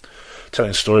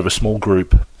 telling the story of a small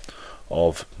group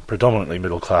of predominantly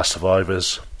middle-class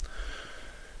survivors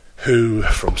who,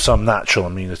 from some natural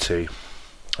immunity,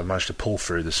 have managed to pull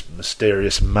through this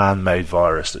mysterious man-made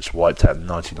virus that's wiped out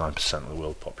 99% of the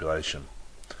world population.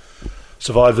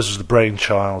 Survivors was the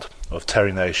brainchild of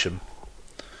Terry Nation,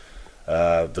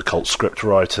 the cult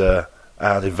scriptwriter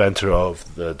and inventor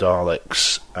of the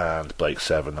Daleks and Blake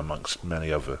Seven, amongst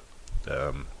many other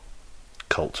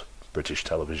cult British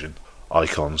television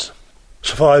icons.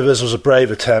 Survivors was a brave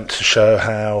attempt to show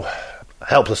how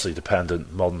helplessly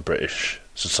dependent modern British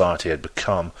society had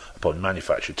become upon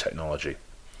manufactured technology,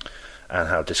 and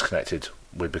how disconnected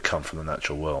we'd become from the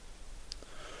natural world.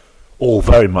 All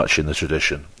very much in the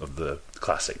tradition of the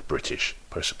classic British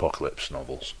post-apocalypse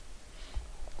novels.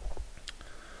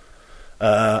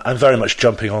 And very much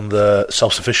jumping on the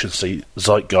self-sufficiency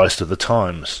zeitgeist of the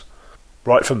times.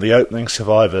 Right from the opening,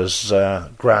 Survivors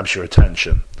grabs your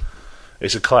attention.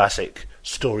 It's a classic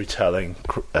storytelling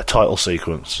title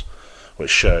sequence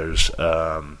which shows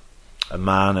a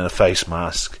man in a face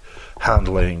mask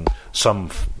handling some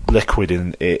liquid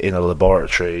in a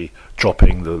laboratory,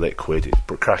 dropping the liquid,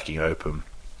 it's cracking open,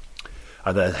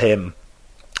 and then him,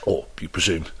 or you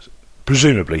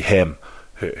presumably him,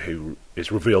 who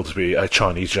is revealed to be a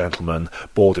Chinese gentleman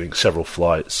boarding several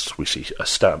flights. We see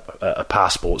a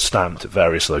passport stamped at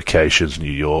various locations: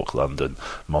 New York, London,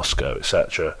 Moscow,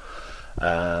 etc.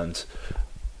 And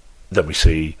then we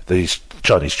see these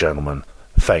Chinese gentlemen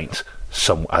faint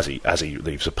as he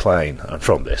leaves a plane. And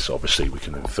from this, obviously, we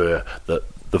can infer that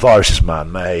the virus is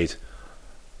man-made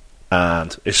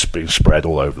and it's being spread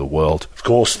all over the world. Of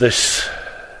course, this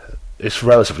is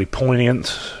relatively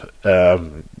poignant.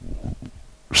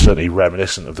 Certainly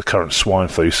reminiscent of the current swine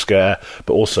flu scare,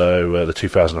 but also the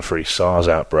 2003 SARS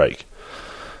outbreak,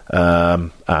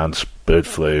 and bird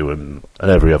flu and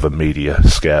every other media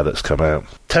scare that's come out.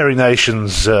 Terry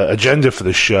Nation's agenda for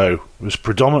the show was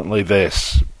predominantly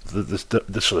this,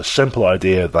 the sort of simple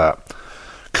idea that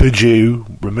could you,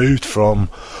 removed from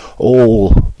all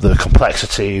the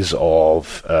complexities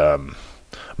of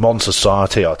modern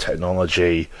society, our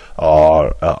technology,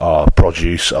 our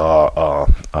produce, our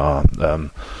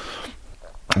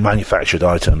manufactured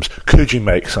items, could you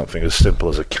make something as simple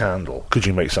as a candle? Could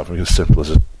you make something as simple as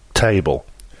a table?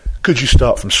 Could you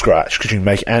start from scratch? Could you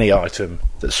make any item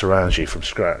that surrounds you from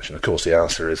scratch? And of course the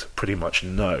answer is pretty much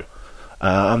no.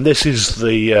 And this is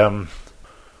the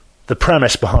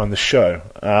premise behind the show.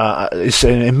 It's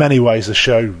in many ways the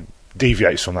show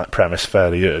deviates from that premise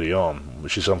fairly early on,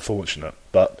 which is unfortunate,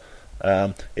 but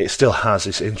it still has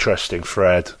this interesting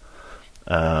thread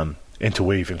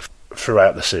interweaving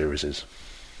throughout the series.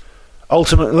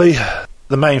 Ultimately,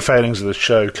 the main failings of the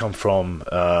show come from,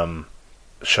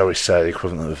 shall we say, the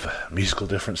equivalent of musical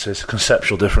differences,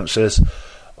 conceptual differences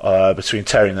between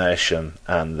Terry Nation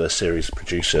and the series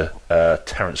producer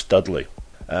Terence Dudley.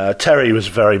 Terry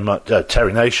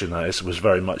Nation was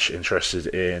very much interested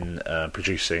in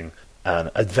producing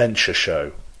an adventure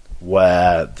show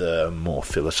where the more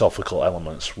philosophical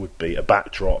elements would be a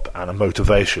backdrop and a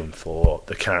motivation for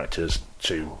the characters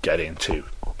to get into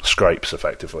scrapes,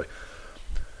 effectively.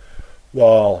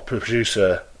 While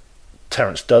producer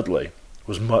Terence Dudley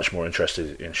was much more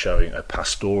interested in showing a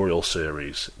pastoral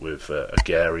series with a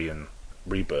Garian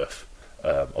rebirth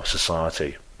of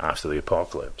society after the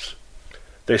apocalypse.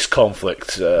 This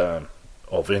conflict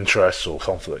of interests or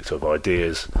conflict of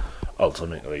ideas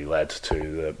ultimately led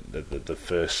to the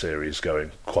first series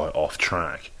going quite off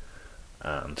track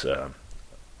and a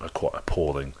quite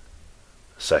appalling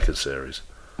second series.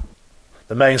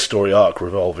 The main story arc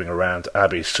revolving around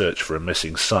Abby's search for a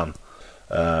missing son,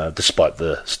 despite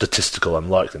the statistical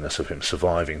unlikeliness of him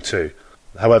surviving too.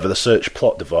 However, the search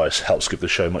plot device helps give the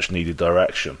show much needed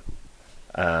direction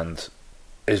and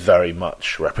is very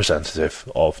much representative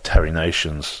of Terry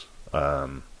Nation's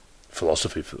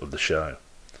philosophy of the show.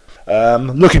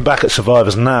 Looking back at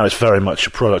Survivors now, it's very much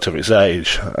a product of its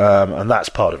age, and that's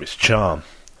part of its charm.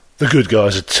 The good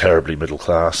guys are terribly middle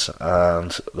class,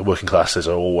 and the working classes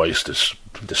are always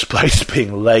displayed as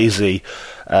being lazy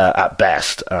at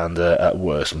best, and at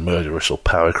worst murderous or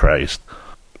power crazed.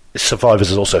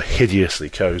 Survivors is also hideously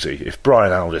cosy. If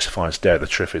Brian Aldiss finds Dare the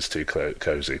Triffids too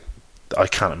cosy, I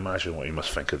can't imagine what you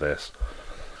must think of this.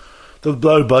 The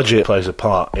low budget plays a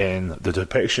part in the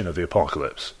depiction of the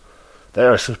apocalypse.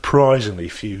 There are surprisingly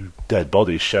few dead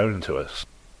bodies shown to us,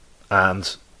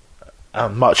 and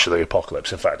much of the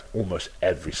apocalypse, in fact, almost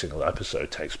every single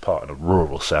episode takes part in a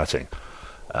rural setting.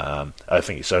 I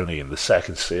think it's only in the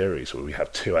second series where we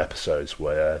have 2 episodes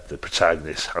where the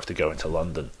protagonists have to go into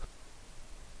London.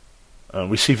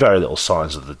 We see very little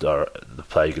signs of the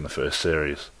plague in the first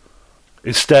series.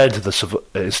 Instead,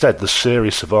 the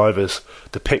series Survivors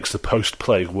depicts the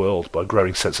post-plague world by a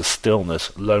growing sense of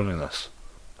stillness, loneliness,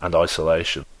 and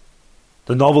isolation.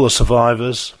 The novel of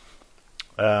Survivors,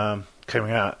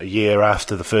 coming out a year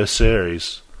after the first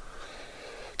series,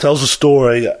 tells a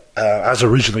story as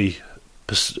originally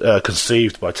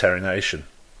conceived by Terry Nation,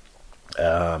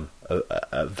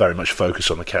 very much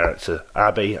focused on the character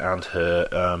Abby and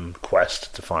her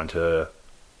quest to find her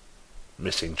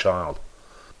missing child.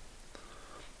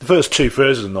 The first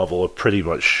 2/3 of the novel are pretty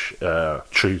much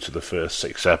true to the first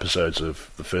 6 episodes of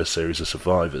the first series of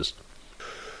Survivors,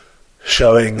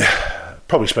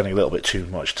 probably spending a little bit too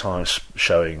much time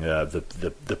showing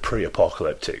the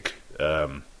pre-apocalyptic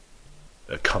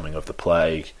coming of the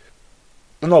plague.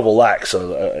 The novel lacks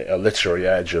a literary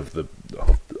edge of the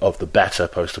better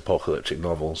post-apocalyptic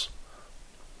novels.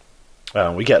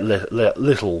 We get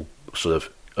little sort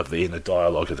of the inner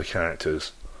dialogue of the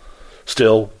characters.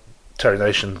 Still, Terry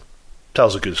Nation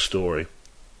tells a good story.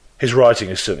 His writing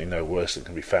is certainly no worse than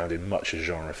can be found in much of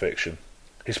genre fiction.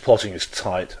 His plotting is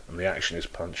tight and the action is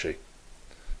punchy.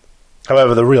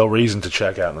 However, the real reason to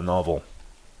check out the novel,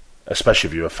 especially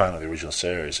if you're a fan of the original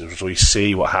series, is we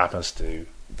see what happens to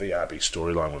the Abby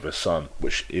storyline with her son,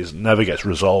 which never gets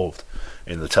resolved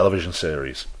in the television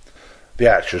series.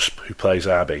 The actress who plays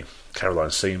Abby,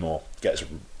 Caroline Seymour, gets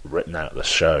written out of the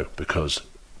show because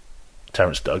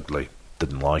Terence Dudley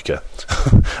didn't like her,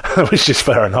 which is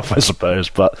fair enough, I suppose,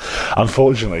 but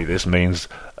unfortunately this means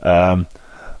the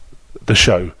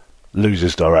show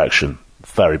loses direction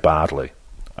very badly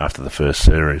after the first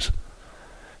series.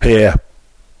 Here,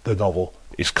 the novel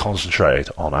is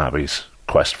concentrated on Abby's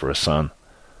quest for a son,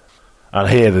 and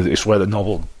here is where the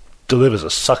novel delivers a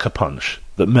sucker punch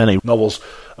that many novels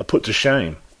are put to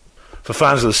shame. For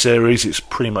fans of the series, it's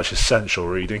pretty much essential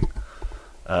reading,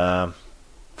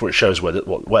 for it shows where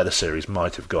the series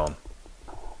might have gone.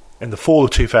 In the fall of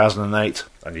 2008,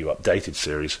 a new updated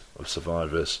series of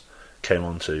Survivors came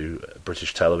onto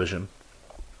British television.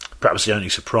 Perhaps the only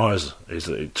surprise is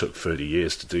that it took 30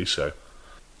 years to do so.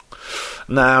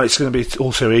 Now, it's going to be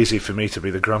all too easy for me to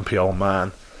be the grumpy old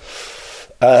man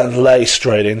and lay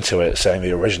straight into it, saying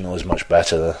the original is much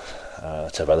better.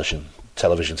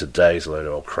 Television today is a load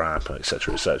of old crap,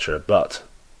 etc., etc. But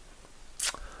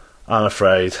I'm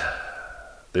afraid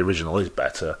the original is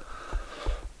better.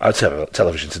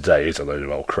 Television today is a load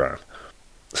of old crap.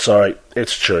 Sorry,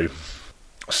 it's true.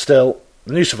 Still,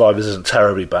 the new Survivors isn't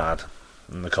terribly bad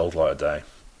in the cold light of day.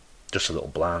 Just a little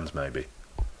bland, maybe.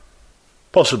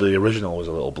 Possibly the original was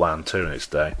a little bland too in its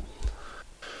day.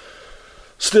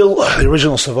 Still, the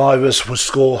original Survivors would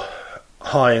score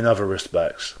high in other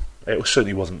respects. It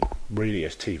certainly wasn't really a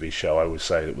TV show, I would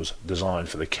say, that was designed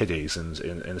for the kiddies in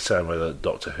the same way that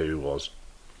Doctor Who was.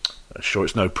 Sure,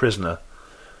 it's no Prisoner,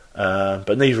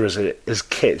 but neither is it as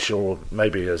kitsch or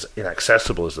maybe as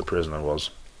inaccessible as The Prisoner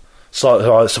was.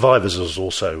 Survivors was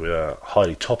also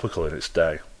highly topical in its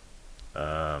day.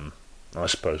 I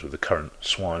suppose with the current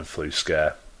swine flu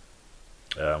scare,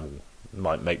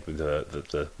 might make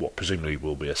the what presumably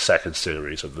will be a second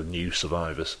series of the new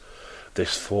Survivors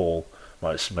this fall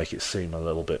might make it seem a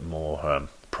little bit more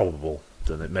probable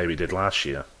than it maybe did last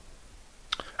year.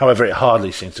 However, it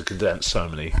hardly seems to condense so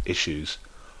many issues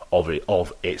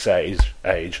of its age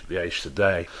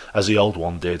today, as the old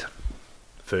one did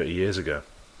 30 years ago.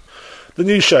 The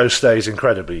new show stays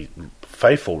incredibly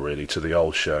faithful, really, to the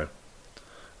old show.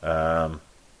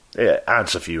 It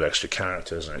adds a few extra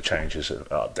characters and it changes,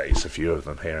 updates a few of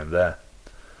them here and there.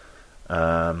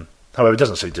 However, it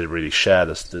doesn't seem to really share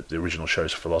the original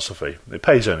show's philosophy. It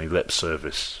pays only lip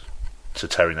service to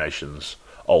Terry Nation's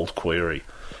old query,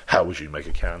 how would you make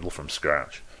a candle from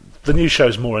scratch? The new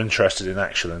show's more interested in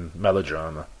action and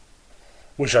melodrama,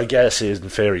 which I guess in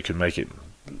theory could make it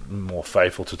more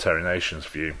faithful to Terry Nation's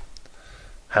view.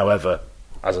 However,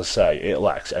 as I say, it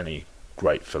lacks any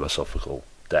great philosophical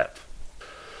depth.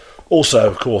 Also,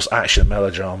 of course, action and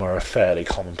melodrama are fairly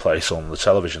commonplace on the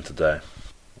television today.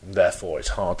 Therefore, it's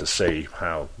hard to see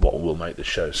what will make the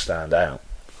show stand out.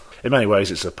 In many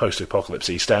ways, it's a post-apocalypse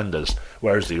EastEnders,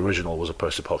 whereas the original was a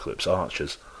post-apocalypse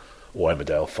Archers, or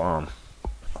Emmerdale Farm.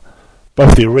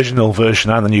 Both the original version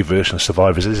and the new version of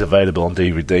Survivors is available on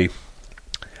DVD,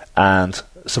 and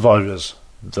Survivors,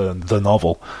 the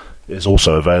novel, is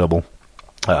also available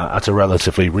at a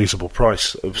relatively reasonable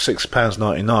price of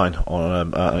 £6.99,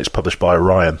 and it's published by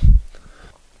Orion.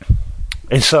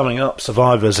 In summing up,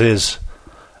 Survivors is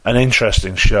an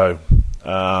interesting show,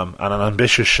 and an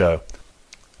ambitious show.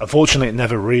 Unfortunately, it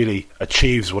never really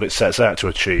achieves what it sets out to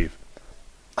achieve.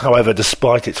 However,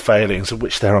 despite its failings, of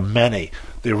which there are many,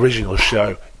 the original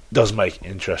show does make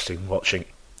interesting watching,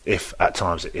 if at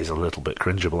times it is a little bit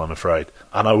cringeable, I'm afraid.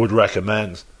 And I would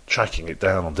recommend tracking it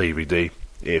down on DVD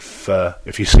if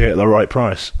you see it at the right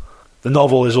price. The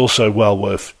novel is also well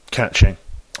worth getting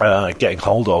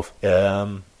hold of.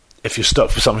 If you're stuck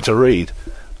for something to read,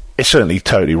 it's certainly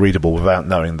totally readable without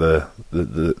knowing the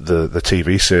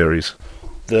TV series.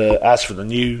 As for the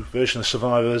new version of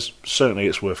Survivors, certainly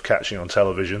it's worth catching on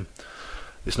television.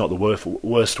 It's not the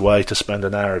worst way to spend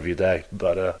an hour of your day,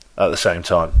 but at the same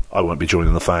time, I won't be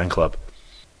joining the fan club.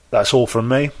 That's all from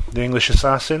me, The English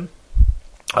Assassin.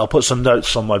 I'll put some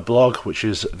notes on my blog, which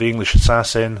is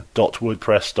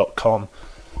theenglishassassin.wordpress.com,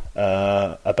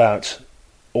 about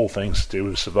all things to do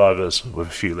with Survivors, with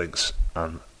a few links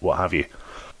and what have you.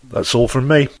 That's all from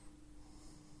me.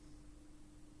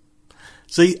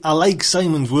 See, I like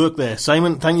Simon's work there.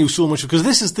 Simon, thank you so much, because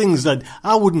this is things that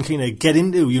I wouldn't kind of get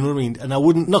into, you know what I mean? And I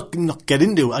wouldn't, not get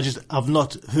into, I've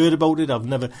not heard about it, I've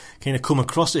never kind of come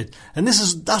across it. And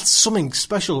that's something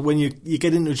special when you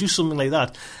get introduced something like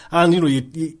that. And, you know,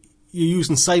 you're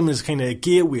using Simon as kind of a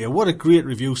gateway. What a great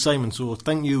review, Simon. So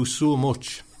thank you so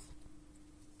much.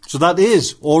 So that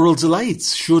is Aural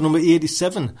Delights, show number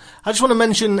 87. I just want to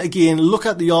mention again, look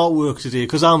at the artwork today,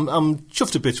 because I'm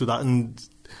chuffed to bits with that, and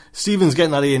Stephen's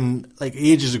getting that in like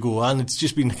ages ago, and it's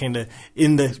just been kind of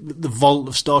in the vault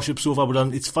of Starship so far,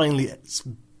 but it's finally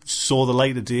saw the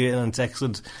light of day, and it's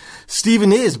excellent.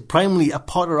 Stephen is primarily a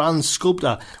potter and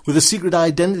sculptor with a secret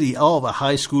identity of a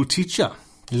high school teacher.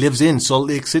 He lives in Salt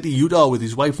Lake City, Utah with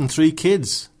his wife and 3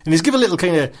 kids. And he's given a little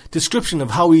kind of description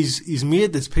of how he's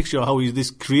made this picture, how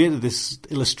he's created this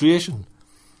illustration.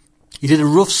 He did a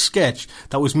rough sketch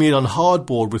that was made on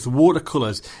hardboard with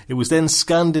watercolours. It was then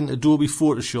scanned in Adobe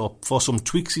Photoshop for some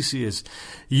tweaks, he says.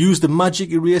 He used the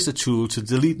magic eraser tool to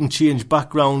delete and change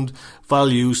background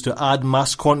values to add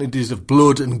mass quantities of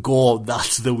blood and gore.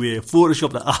 That's the way.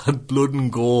 Photoshop to add blood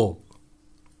and gore.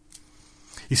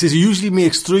 He says he usually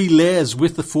makes 3 layers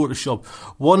with the Photoshop.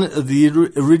 One of the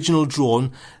original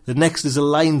drawing, the next is a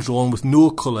line drawing with no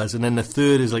colours, and then the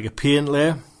third is like a paint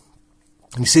layer.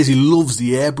 And he says he loves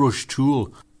the airbrush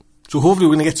tool. So hopefully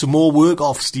we're going to get some more work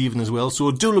off Stephen as well.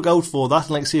 So do look out for that.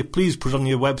 And like I say, please put it on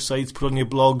your websites, put it on your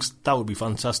blogs. That would be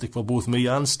fantastic for both me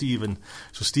and Stephen.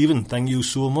 So Stephen, thank you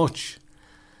so much.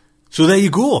 So there you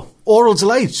go. Aural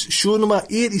Delights, show number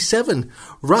 87,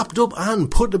 wrapped up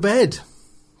and put to bed.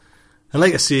 And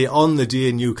like I say, on the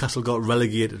day Newcastle got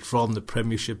relegated from the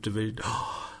Premiership division,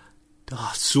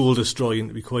 soul destroying,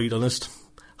 to be quite honest.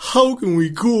 How can we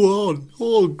go on?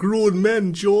 All grown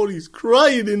men, Geordies,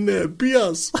 crying in their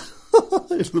beers.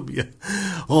 It'll be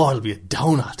a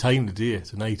downer time today,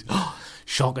 tonight.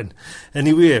 Shocking.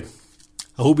 Anyway,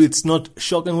 I hope it's not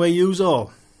shocking where yous are.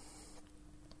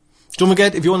 Don't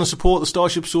forget, if you want to support the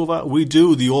Starship Sofa, we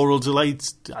do the Aural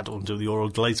Delights. I don't do the Aural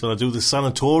Delights, but I do the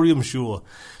Sanatorium show.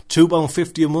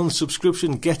 £2.50 a month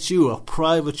subscription gets you a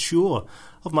private show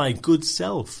of my good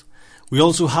self. We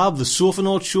also have the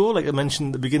Sofanaut show, like I mentioned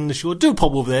at the beginning of the show. Do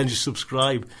pop over there and just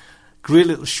subscribe. Great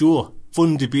little show,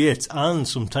 fun debates, and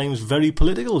sometimes very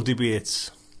political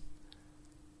debates.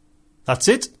 That's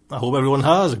it. I hope everyone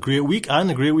has a great week and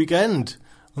a great weekend.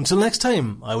 Until next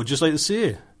time, I would just like to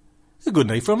say a good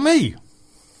night from me.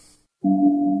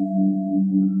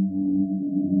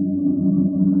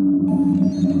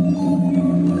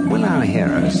 Will our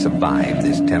heroes survive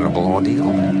this terrible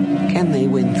ordeal? Can they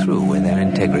win through with their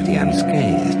integrity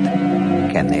unscathed?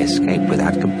 Can they escape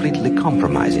without completely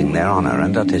compromising their honor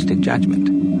and artistic judgment?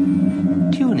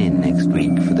 Tune in next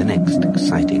week for the next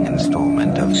exciting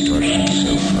installment of Starship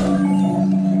Sofa.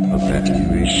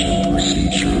 Evacuation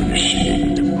procedure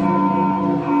initiated.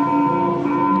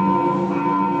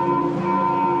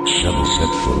 Shuttle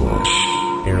set for launch.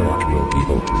 Airlock will be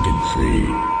opened in 3,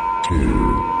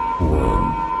 2,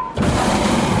 1.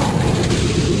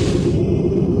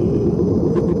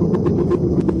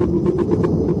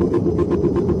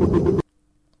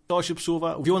 Starship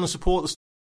Sofa. If you want to support the